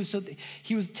had to do. So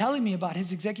he was telling me about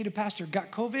his executive pastor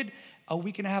got COVID. A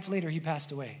week and a half later, he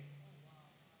passed away.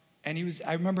 And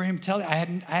I remember him telling, I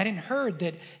hadn't heard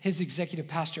that his executive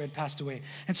pastor had passed away.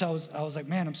 And so I was like,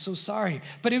 man, I'm so sorry.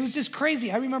 But it was just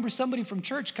crazy. I remember somebody from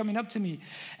church coming up to me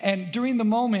and during the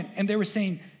moment, and they were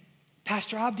saying,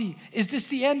 Pastor Abdy, is this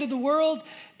the end of the world?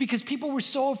 Because people were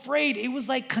so afraid. It was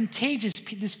like contagious.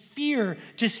 This fear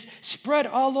just spread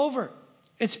all over.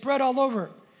 It spread all over.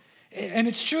 And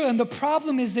it's true. And the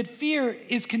problem is that fear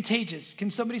is contagious. Can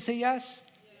somebody say yes?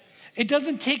 It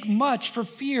doesn't take much for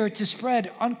fear to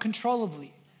spread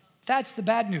uncontrollably. That's the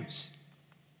bad news.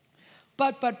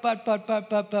 But,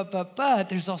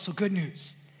 there's also good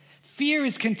news. Fear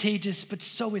is contagious, but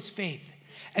so is faith.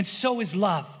 And so is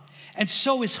love. And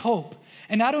so is hope.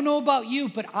 And I don't know about you,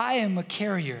 but I am a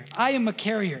carrier. I am a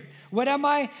carrier. What am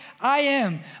I? I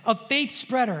am a faith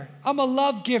spreader. I'm a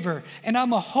love giver. And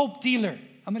I'm a hope dealer.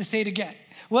 I'm going to say it again.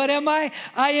 What am I?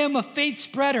 I am a faith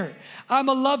spreader. I'm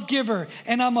a love giver.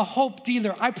 And I'm a hope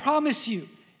dealer. I promise you,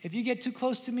 if you get too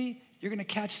close to me, you're going to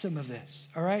catch some of this,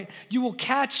 all right? You will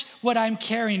catch what I'm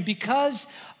carrying because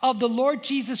of the Lord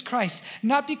Jesus Christ,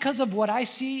 not because of what I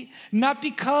see, not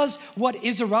because what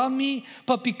is around me,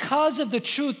 but because of the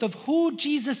truth of who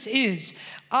Jesus is.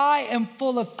 I am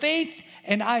full of faith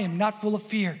and I am not full of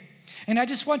fear. And I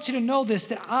just want you to know this,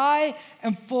 that I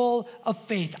am full of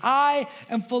faith. I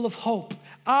am full of hope.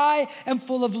 I am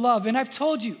full of love. And I've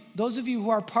told you, those of you who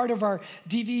are part of our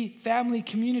DV family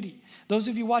community, those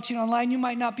of you watching online, you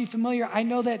might not be familiar. I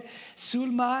know that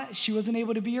Sulma, she wasn't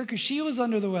able to be here because she was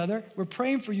under the weather. We're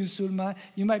praying for you, Sulma.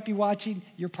 You might be watching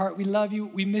your part. We love you.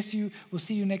 We miss you. We'll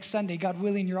see you next Sunday. God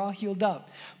willing, you're all healed up.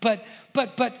 But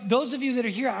those of you that are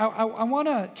here, I want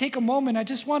to take a moment.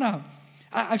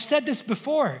 I've said this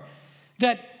before,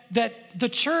 that the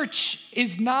church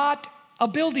is not a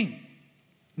building.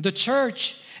 The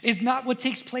church is not what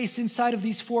takes place inside of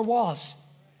these 4 walls.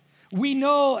 We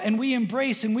know and we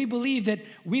embrace and we believe that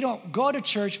we don't go to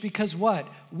church because what?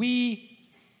 We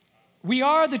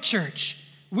are the church.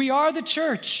 We are the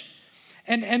church.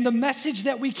 And the message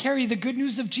that we carry, the good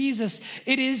news of Jesus,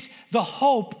 it is the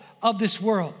hope of this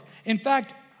world. In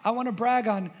fact, I want to brag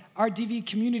on our DV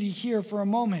community here for a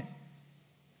moment.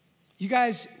 You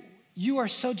guys, you are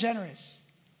so generous.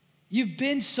 You've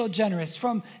been so generous.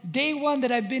 From day one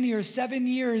that I've been here, 7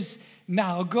 years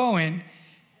now going,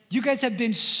 you guys have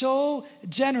been so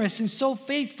generous and so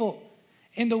faithful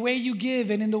in the way you give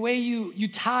and in the way you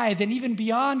tithe and even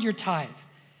beyond your tithe,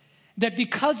 that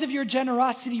because of your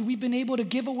generosity, we've been able to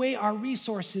give away our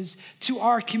resources to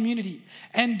our community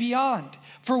and beyond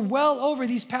for well over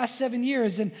these past 7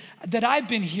 years and that I've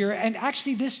been here. And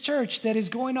actually this church that is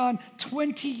going on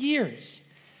 20 years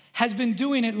has been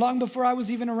doing it long before I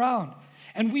was even around.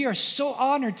 And we are so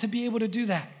honored to be able to do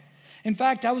that. In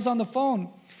fact, I was on the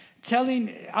phone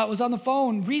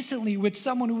recently with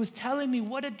someone who was telling me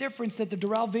what a difference that the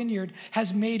Doral Vineyard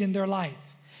has made in their life.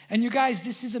 And you guys,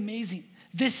 this is amazing.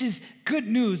 This is good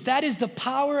news. That is the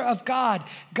power of God.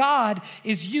 God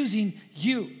is using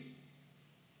you.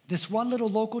 this one little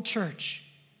local church,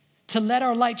 to let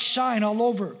our light shine all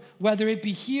over, whether it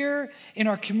be here, in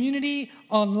our community,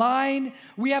 online.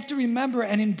 We have to remember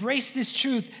and embrace this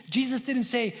truth. Jesus didn't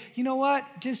say, you know what,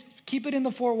 just keep it in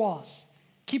the four walls.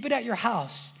 Keep it at your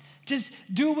house. Just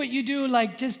do what you do,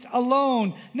 like just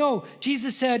alone. No,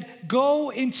 Jesus said, go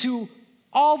into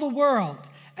all the world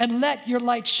and let your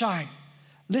light shine.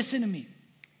 Listen to me.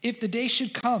 If the day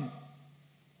should come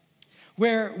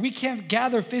where we can't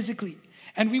gather physically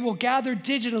and we will gather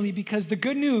digitally because the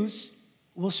good news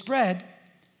will spread,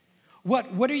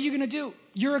 what are you going to do?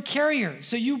 You're a carrier,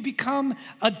 so you become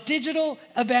a digital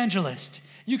evangelist.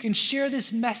 You can share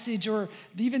this message or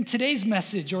even today's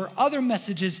message or other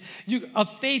messages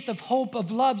of faith, of hope,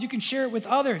 of love. You can share it with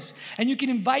others, and you can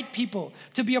invite people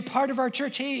to be a part of our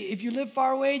church. Hey, if you live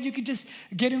far away, you could just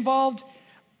get involved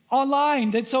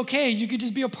online. That's okay. You could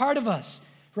just be a part of us,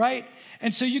 right?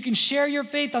 And so you can share your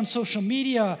faith on social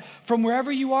media from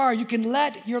wherever you are. You can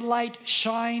let your light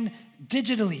shine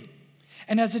digitally.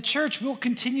 And as a church, we'll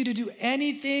continue to do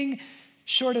anything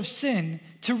short of sin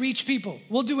to reach people.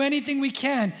 We'll do anything we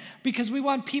can because we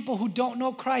want people who don't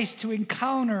know Christ to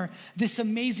encounter this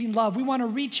amazing love. We want to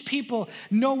reach people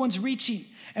no one's reaching.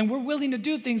 And we're willing to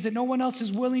do things that no one else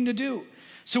is willing to do.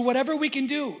 So whatever we can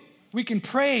do, we can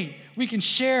pray, we can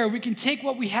share, we can take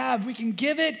what we have, we can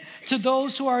give it to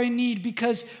those who are in need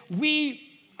because we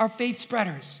are faith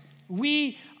spreaders.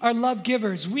 We are love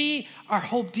givers. We are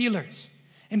hope dealers.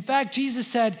 In fact, Jesus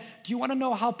said, do you want to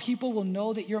know how people will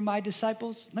know that you're my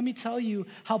disciples? Let me tell you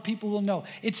how people will know.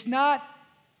 It's not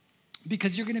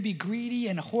because you're going to be greedy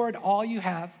and hoard all you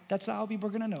have. That's not how people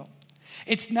are going to know.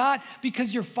 It's not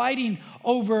because you're fighting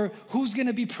over who's going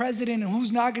to be president and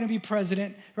who's not going to be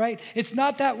president, right? It's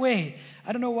not that way.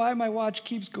 I don't know why my watch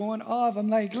keeps going off. I'm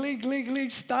like,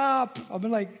 click, stop. I'm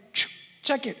like,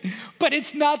 check it. But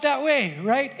it's not that way,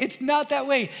 right? It's not that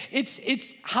way.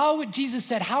 It's how Jesus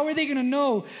said, how are they going to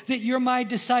know that you're my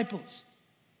disciples?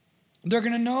 They're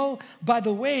going to know by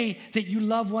the way that you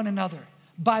love one another,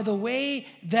 by the way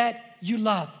that you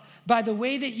love, by the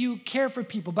way that you care for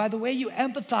people, by the way you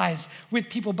empathize with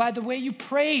people, by the way you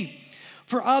pray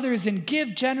for others and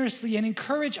give generously and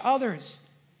encourage others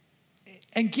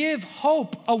and give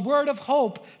hope, a word of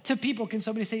hope to people. Can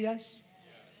somebody say yes?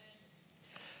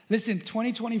 Listen,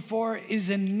 2024 is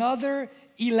another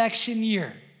election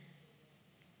year.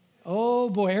 Oh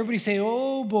boy, everybody say,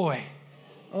 oh boy,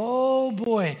 oh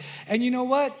boy. And you know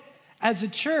what? As a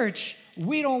church,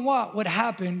 we don't want what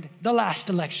happened the last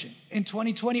election in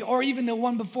 2020 or even the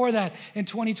one before that in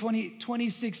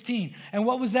 2016. And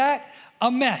what was that? A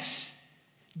mess,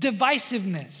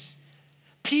 divisiveness.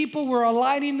 People were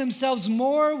aligning themselves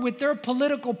more with their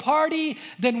political party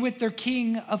than with their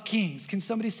King of Kings. Can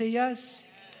somebody say yes?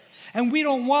 And we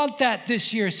don't want that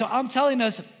this year. So I'm telling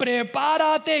us,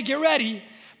 prepárate, get ready,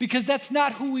 because that's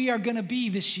not who we are going to be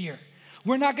this year.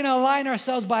 We're not going to align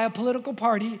ourselves by a political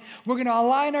party. We're going to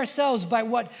align ourselves by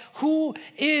who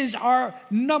is our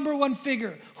number one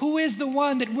figure, who is the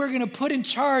one that we're going to put in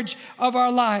charge of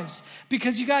our lives.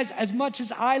 Because you guys, as much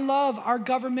as I love our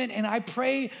government and I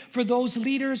pray for those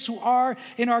leaders who are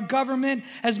in our government,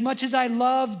 as much as I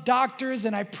love doctors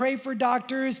and I pray for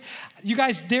doctors, you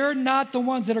guys, they're not the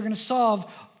ones that are going to solve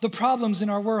the problems in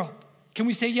our world. Can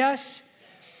we say yes?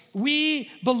 We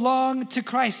belong to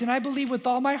Christ, and I believe with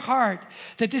all my heart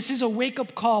that this is a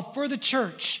wake-up call for the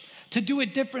church to do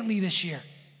it differently this year.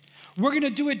 We're going to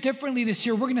do it differently this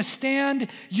year. We're going to stand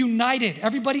united.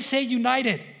 Everybody say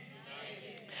united.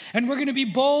 And we're going to be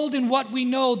bold in what we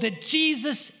know, that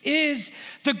Jesus is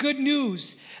the good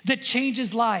news that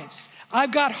changes lives.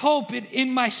 I've got hope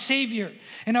in my Savior,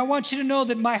 and I want you to know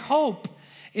that my hope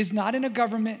is not in a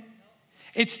government.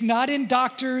 It's not in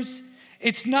doctors.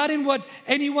 It's not in what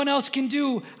anyone else can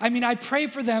do. I mean, I pray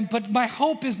for them, but my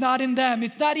hope is not in them.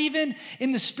 It's not even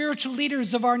in the spiritual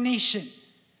leaders of our nation.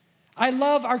 I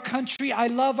love our country. I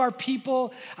love our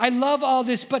people. I love all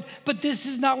this, but this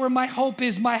is not where my hope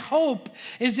is. My hope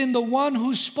is in the one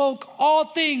who spoke all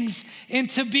things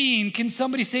into being. Can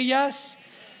somebody say yes?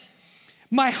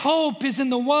 My hope is in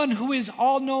the one who is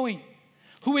all-knowing,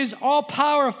 who is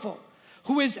all-powerful,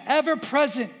 who is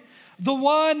ever-present, the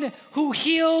one who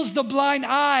heals the blind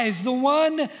eyes, the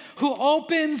one who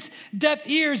opens deaf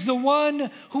ears, the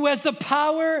one who has the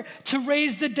power to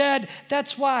raise the dead.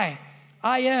 That's why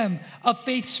I am a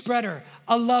faith spreader,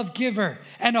 a love giver,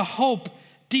 and a hope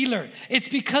dealer. It's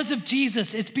because of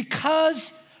Jesus. It's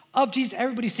because of Jesus.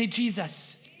 Everybody say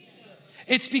Jesus.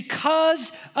 It's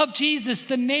because of Jesus,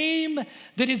 the name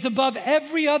that is above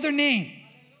every other name,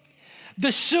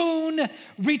 the soon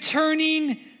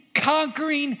returning,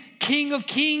 conquering King of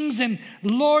kings and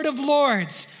Lord of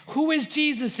lords. Who is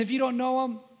Jesus if you don't know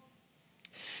him?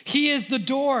 He is the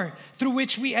door through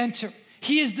which we enter.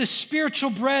 He is the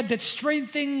spiritual bread that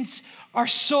strengthens our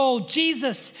soul.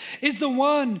 Jesus is the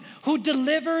one who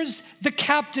delivers the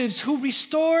captives, who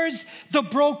restores the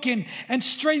broken and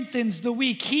strengthens the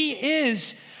weak. He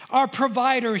is our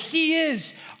provider. He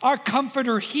is our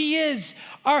comforter. He is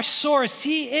our source.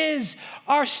 He is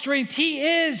our strength. He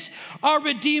is our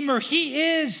redeemer. He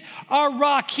is our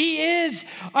rock. He is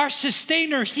our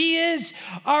sustainer. He is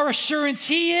our assurance.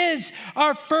 He is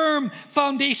our firm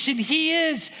foundation. He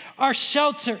is our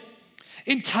shelter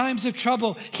in times of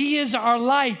trouble. He is our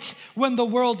light when the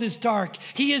world is dark.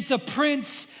 He is the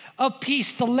Prince of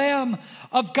Peace, the Lamb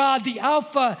of God, the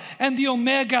Alpha and the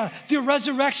Omega, the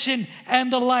resurrection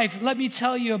and the life. Let me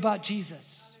tell you about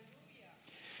Jesus.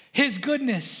 His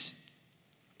goodness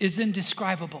is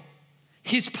indescribable.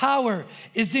 His power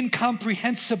is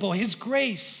incomprehensible. His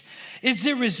grace is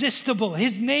irresistible. At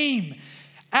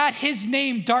his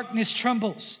name, darkness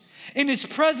trembles. In his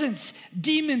presence,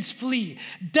 demons flee.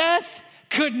 Death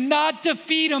could not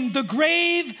defeat him. The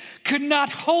grave could not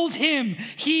hold him.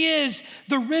 He is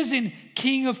the risen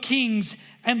King of kings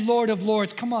and Lord of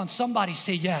lords. Come on, somebody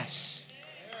say yes.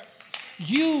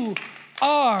 You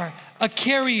are a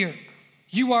carrier.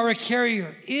 You are a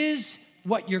carrier. Is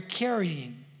what you're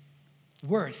carrying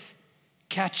worth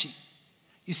catching?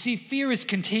 You see, fear is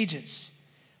contagious,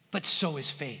 but so is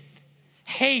faith.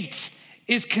 Hate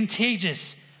is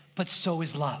contagious, but so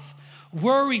is love.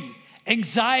 Worry,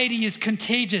 anxiety is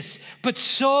contagious, but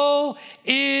so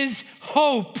is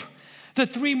hope. The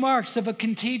three marks of a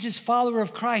contagious follower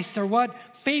of Christ are what?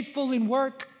 Faithful in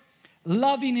work,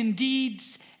 loving in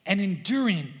deeds, and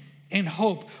enduring in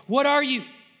hope. What are you?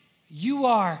 You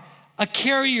are a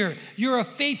carrier. You're a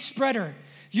faith spreader.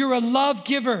 You're a love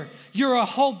giver. You're a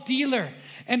hope dealer.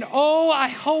 And oh, I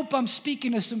hope I'm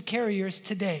speaking to some carriers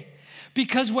today,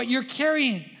 because what you're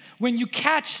carrying, when you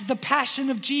catch the passion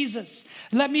of Jesus,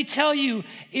 let me tell you,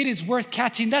 it is worth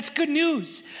catching. That's good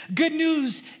news. Good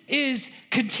news is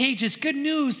contagious. Good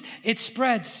news, it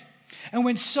spreads. And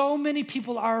when so many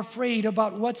people are afraid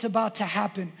about what's about to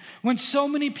happen, when so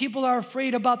many people are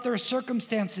afraid about their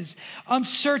circumstances,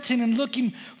 uncertain and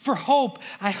looking for hope,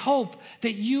 I hope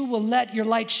that you will let your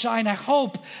light shine. I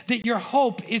hope that your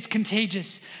hope is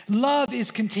contagious. Love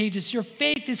is contagious. Your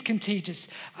faith is contagious.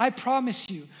 I promise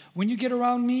you, when you get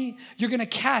around me, you're going to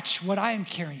catch what I am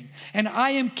carrying. And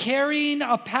I am carrying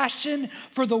a passion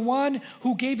for the one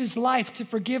who gave his life to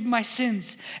forgive my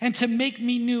sins and to make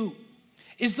me new.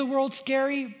 Is the world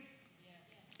scary?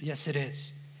 Yes, it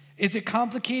is. Is it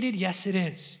complicated? Yes, it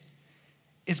is.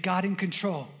 Is God in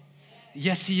control?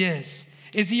 Yes, he is.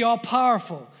 Is he all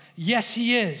powerful? Yes,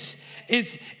 he is.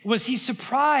 Was he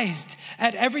surprised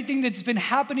at everything that's been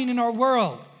happening in our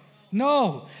world?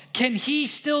 No. Can he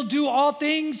still do all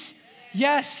things?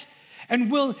 Yes. And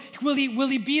will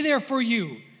he be there for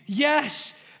you?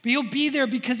 Yes. But he'll be there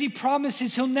because he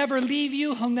promises he'll never leave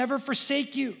you. He'll never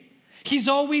forsake you. He's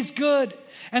always good.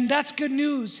 And that's good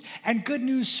news. And good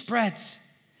news spreads.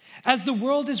 As the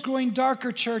world is growing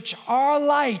darker, church, our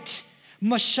light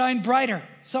must shine brighter.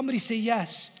 Somebody say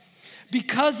yes.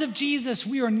 Because of Jesus,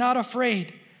 we are not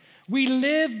afraid. We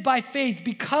live by faith.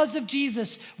 Because of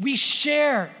Jesus, we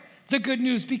share the good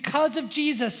news. Because of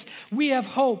Jesus, we have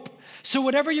hope. So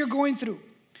whatever you're going through,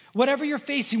 whatever you're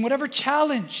facing, whatever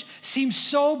challenge seems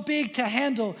so big to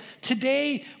handle,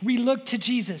 today we look to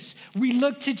Jesus. We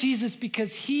look to Jesus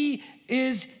because he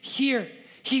is here.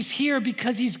 He's here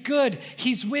because he's good.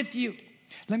 He's with you.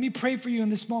 Let me pray for you in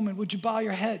this moment. Would you bow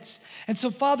your heads? And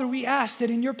so, Father, we ask that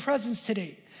in your presence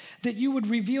today, that you would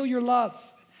reveal your love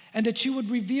and that you would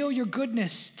reveal your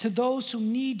goodness to those who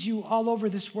need you all over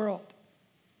this world.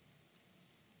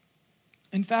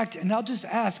 In fact, and I'll just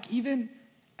ask, even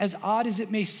as odd as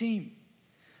it may seem,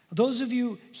 those of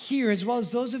you here, as well as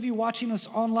those of you watching us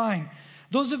online,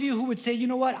 those of you who would say, you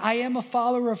know what, I am a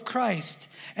follower of Christ,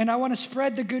 and I want to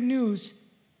spread the good news,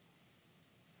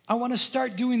 I want to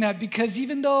start doing that, because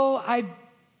even though I've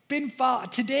been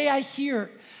today I hear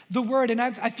the word, and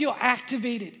I feel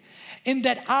activated in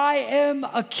that I am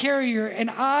a carrier, and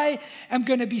I am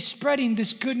going to be spreading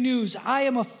this good news. I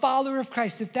am a follower of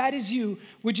Christ. If that is you,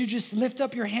 would you just lift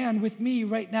up your hand with me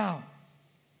right now?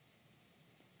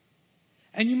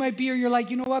 And you might be, or you're like,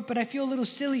 you know what, but I feel a little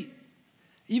silly.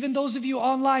 Even those of you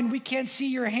online, we can't see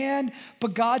your hand,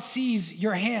 but God sees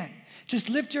your hand. Just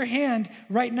lift your hand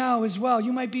right now as well.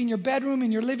 You might be in your bedroom,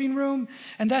 in your living room,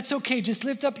 and that's okay. Just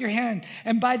lift up your hand.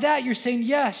 And by that, you're saying,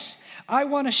 yes, I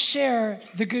want to share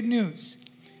the good news.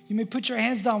 You may put your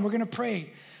hands down. We're going to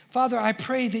pray. Father, I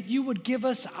pray that you would give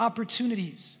us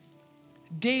opportunities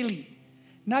daily,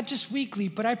 not just weekly,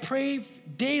 but I pray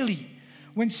daily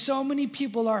when so many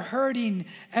people are hurting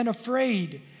and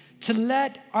afraid to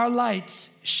let our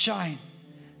lights shine.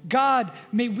 God,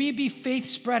 may we be faith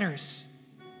spreaders.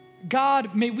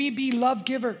 God, may we be love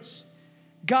givers.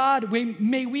 God,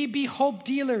 may we be hope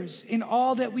dealers in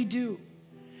all that we do.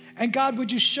 And God,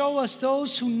 would you show us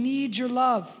those who need your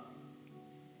love?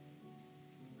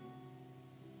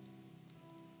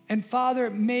 And Father,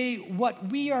 may what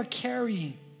we are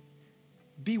carrying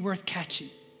be worth catching.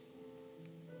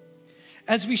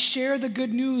 As we share the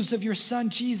good news of your Son,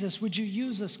 Jesus, would you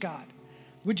use us, God?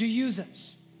 Would you use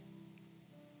us?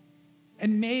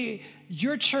 And may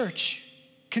your church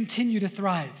continue to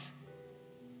thrive.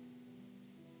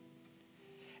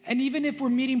 And even if we're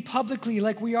meeting publicly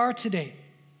like we are today,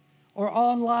 or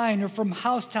online, or from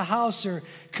house to house, or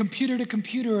computer to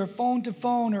computer, or phone to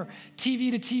phone, or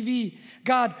TV to TV,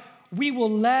 God, we will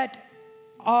let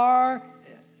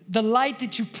the light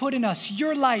that you put in us,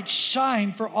 your light,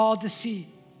 shine for all to see.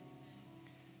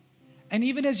 And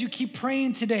even as you keep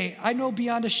praying today, I know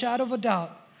beyond a shadow of a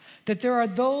doubt that there are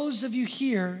those of you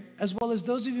here, as well as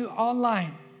those of you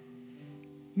online.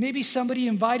 Maybe somebody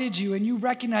invited you and you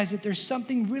recognize that there's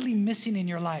something really missing in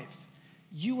your life.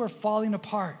 You are falling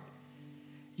apart.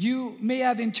 You may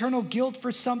have internal guilt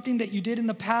for something that you did in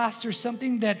the past, or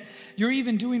something that you're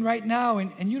even doing right now,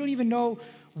 and you don't even know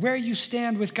where you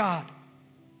stand with God.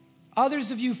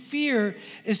 Others of you, fear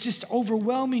is just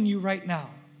overwhelming you right now.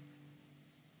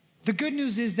 The good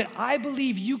news is that I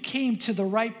believe you came to the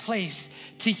right place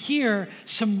to hear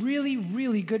some really,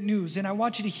 really good news, and I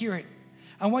want you to hear it.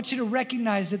 I want you to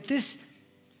recognize that this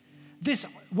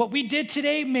what we did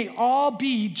today may all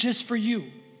be just for you,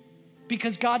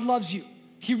 because God loves you.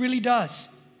 He really does.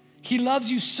 He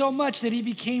loves you so much that he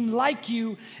became like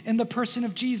you in the person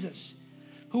of Jesus,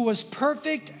 who was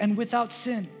perfect and without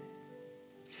sin.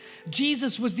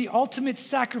 Jesus was the ultimate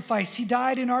sacrifice. He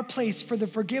died in our place for the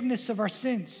forgiveness of our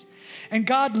sins. And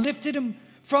God lifted him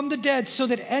from the dead so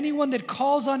that anyone that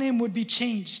calls on him would be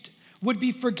changed, would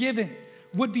be forgiven,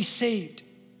 would be saved.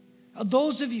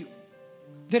 Those of you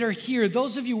that are here,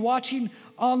 those of you watching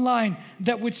online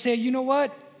that would say, you know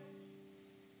what?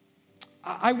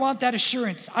 I want that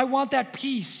assurance. I want that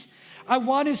peace. I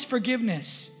want his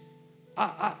forgiveness.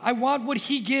 I want what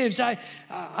he gives. I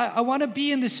want to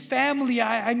be in this family.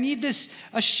 I need this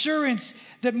assurance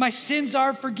that my sins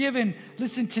are forgiven.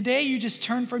 Listen, today you just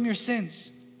turn from your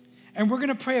sins. And we're going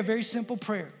to pray a very simple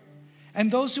prayer. And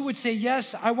those who would say,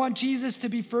 yes, I want Jesus to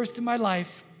be first in my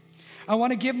life. I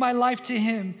want to give my life to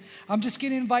him. I'm just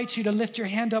going to invite you to lift your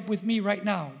hand up with me right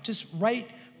now. Just right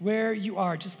where you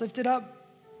are. Just lift it up.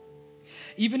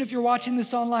 Even if you're watching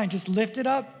this online, just lift it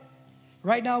up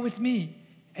right now with me,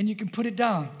 and you can put it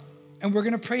down, and we're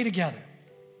going to pray together.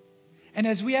 And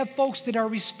as we have folks that are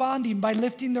responding by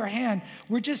lifting their hand,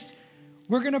 we're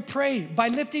going to pray. By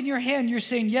lifting your hand, you're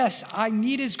saying, yes, I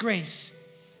need his grace.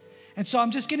 And so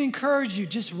I'm just going to encourage you,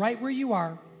 just right where you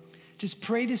are, just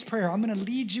pray this prayer. I'm going to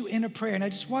lead you in a prayer, and I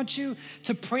just want you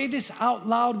to pray this out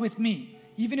loud with me.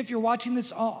 Even if you're watching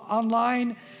this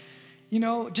online,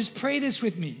 just pray this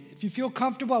with me. If you feel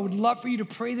comfortable, I would love for you to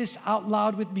pray this out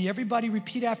loud with me. Everybody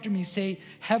repeat after me. Say,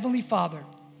 Heavenly Father,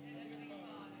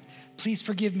 please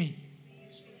forgive me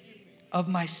of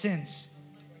my sins.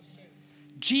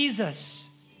 Jesus,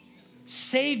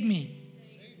 save me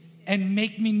and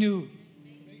make me new.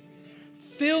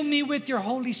 Fill me with your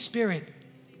Holy Spirit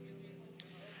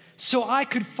so I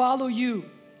could follow you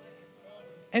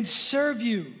and serve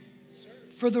you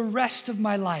for the rest of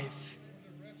my life.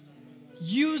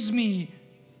 Use me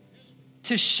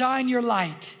to shine your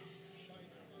light,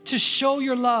 to show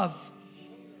your love,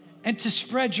 and to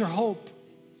spread your hope.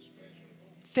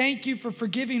 Thank you for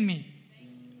forgiving me.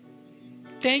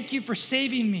 Thank you for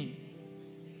saving me.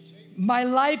 My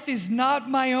life is not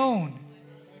my own.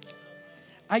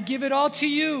 I give it all to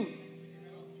you.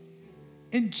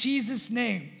 In Jesus'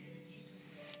 name.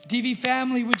 DV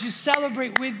family, would you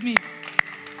celebrate with me?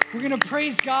 We're going to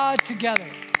praise God together.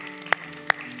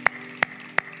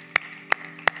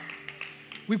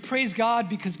 We praise God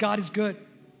because God is good.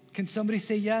 Can somebody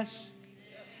say yes?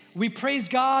 Yes. We praise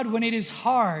God when it is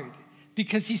hard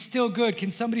because he's still good.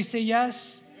 Can somebody say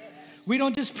yes? Yes. We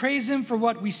don't just praise him for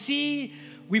what we see.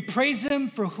 We praise him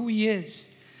for who he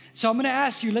is. So I'm going to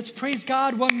ask you, let's praise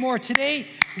God one more. Today,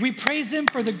 we praise him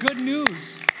for the good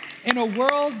news. In a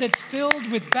world that's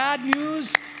filled with bad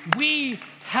news, we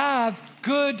have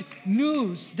good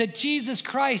news that Jesus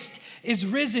Christ is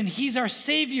risen. He's our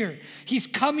Savior. He's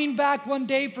coming back one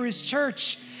day for his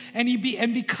church. And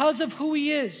because of who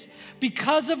he is,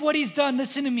 because of what he's done,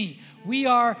 listen to me, we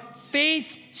are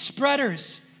faith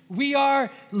spreaders. We are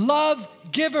love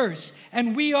givers,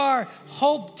 and we are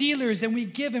hope dealers, and we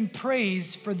give him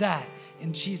praise for that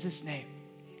in Jesus' name.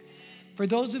 For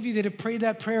those of you that have prayed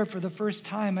that prayer for the first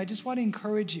time, I just want to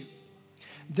encourage you.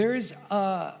 There's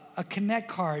a Connect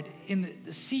card in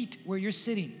the seat where you're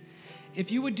sitting.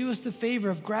 If you would do us the favor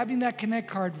of grabbing that Connect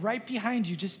card right behind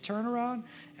you, just turn around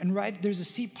and there's a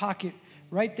seat pocket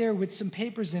right there with some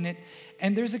papers in it,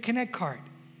 and there's a Connect card.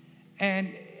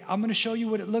 And I'm going to show you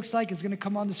what it looks like. It's going to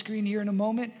come on the screen here in a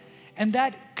moment. And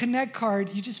that Connect card,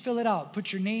 you just fill it out.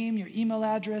 Put your name, your email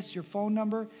address, your phone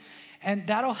number, and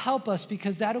that'll help us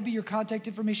because that'll be your contact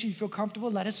information. You feel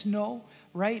comfortable, let us know,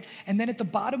 right? And then at the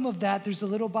bottom of that, there's a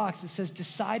little box that says,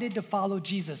 decided to follow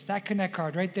Jesus. That Connect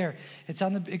card right there. It's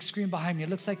on the big screen behind me. It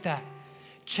looks like that.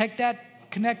 Check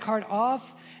that Connect card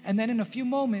off, and then in a few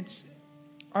moments,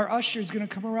 our usher is going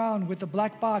to come around with a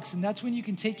black box, and that's when you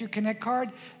can take your Connect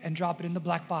card and drop it in the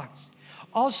black box.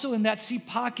 Also in that seat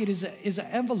pocket is an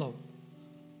envelope,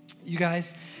 you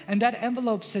guys, and that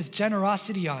envelope says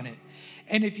generosity on it.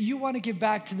 And if you want to give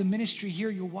back to the ministry here,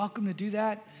 you're welcome to do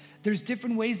that. There's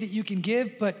different ways that you can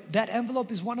give, but that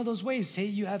envelope is one of those ways. Say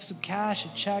you have some cash, a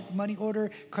check, money order,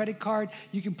 credit card,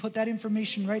 you can put that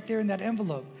information right there in that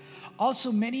envelope. Also,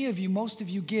 most of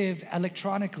you give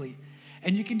electronically.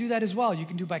 And you can do that as well. You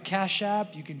can do by Cash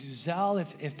App. You can do Zelle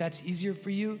if that's easier for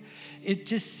you. It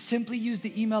just simply use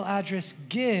the email address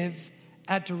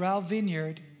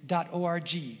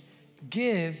give@DoralVineyard.org.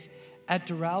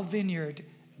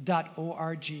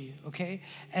 Give@DoralVineyard.org, okay?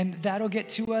 And that'll get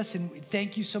to us, and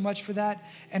thank you so much for that.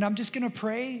 And I'm just going to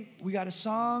pray. We got a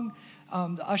song.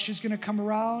 The usher's going to come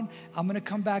around. I'm going to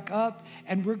come back up,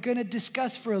 and we're going to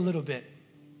discuss for a little bit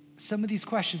some of these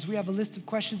questions. We have a list of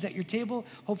questions at your table.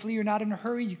 Hopefully you're not in a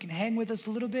hurry. You can hang with us a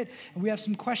little bit. And we have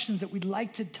some questions that we'd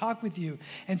like to talk with you.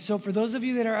 And so for those of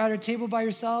you that are at our table by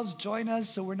yourselves, join us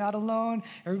so we're not alone.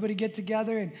 Everybody get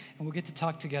together and we'll get to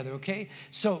talk together, okay?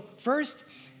 So first,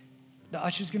 the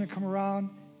usher's going to come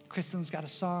around. Kristen's got a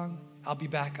song. I'll be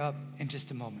back up in just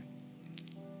a moment.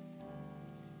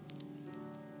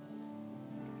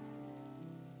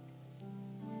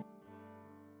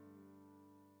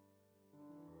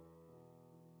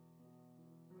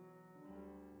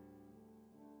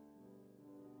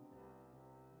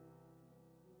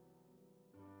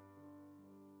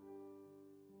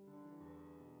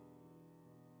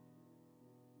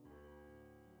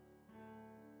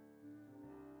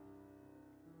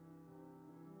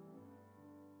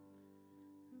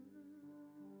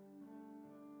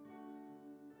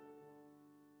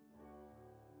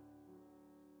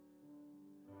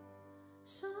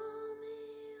 Show me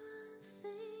one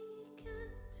thing you can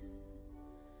do.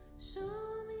 Show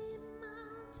me a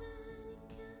mountain you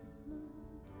can move.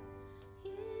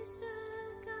 He's the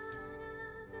God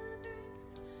of the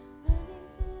breakthrough.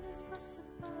 Anything is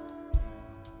possible.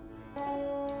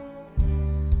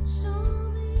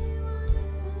 Show me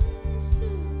what things to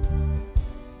do.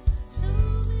 Show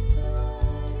me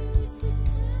waters you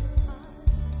can part.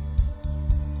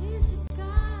 He's the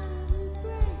God of the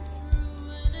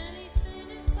breakthrough, and anything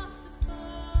is possible.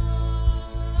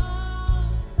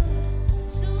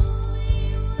 Show me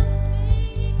one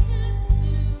thing you can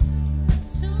do.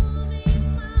 Show me a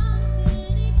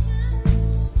mountain you can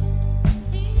move.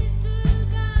 He's the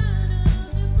God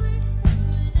of the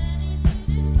breakthrough, and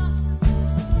anything is possible.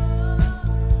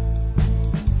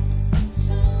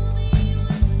 Show me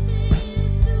what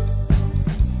things to do.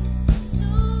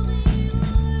 Show me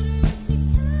waters you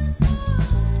can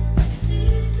part.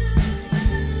 He's the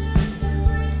God of the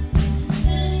breakthrough,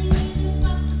 anything is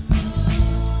possible.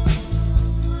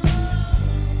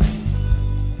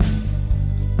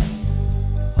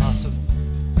 Awesome.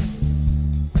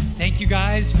 Thank you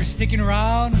guys for sticking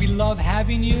around. We love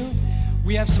having you.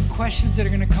 We have some questions that are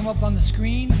going to come up on the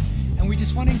screen, and we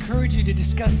just want to encourage you to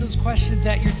discuss those questions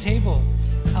at your table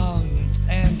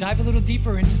and dive a little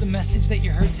deeper into the message that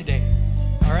you heard today.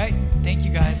 All right? Thank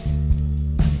you guys.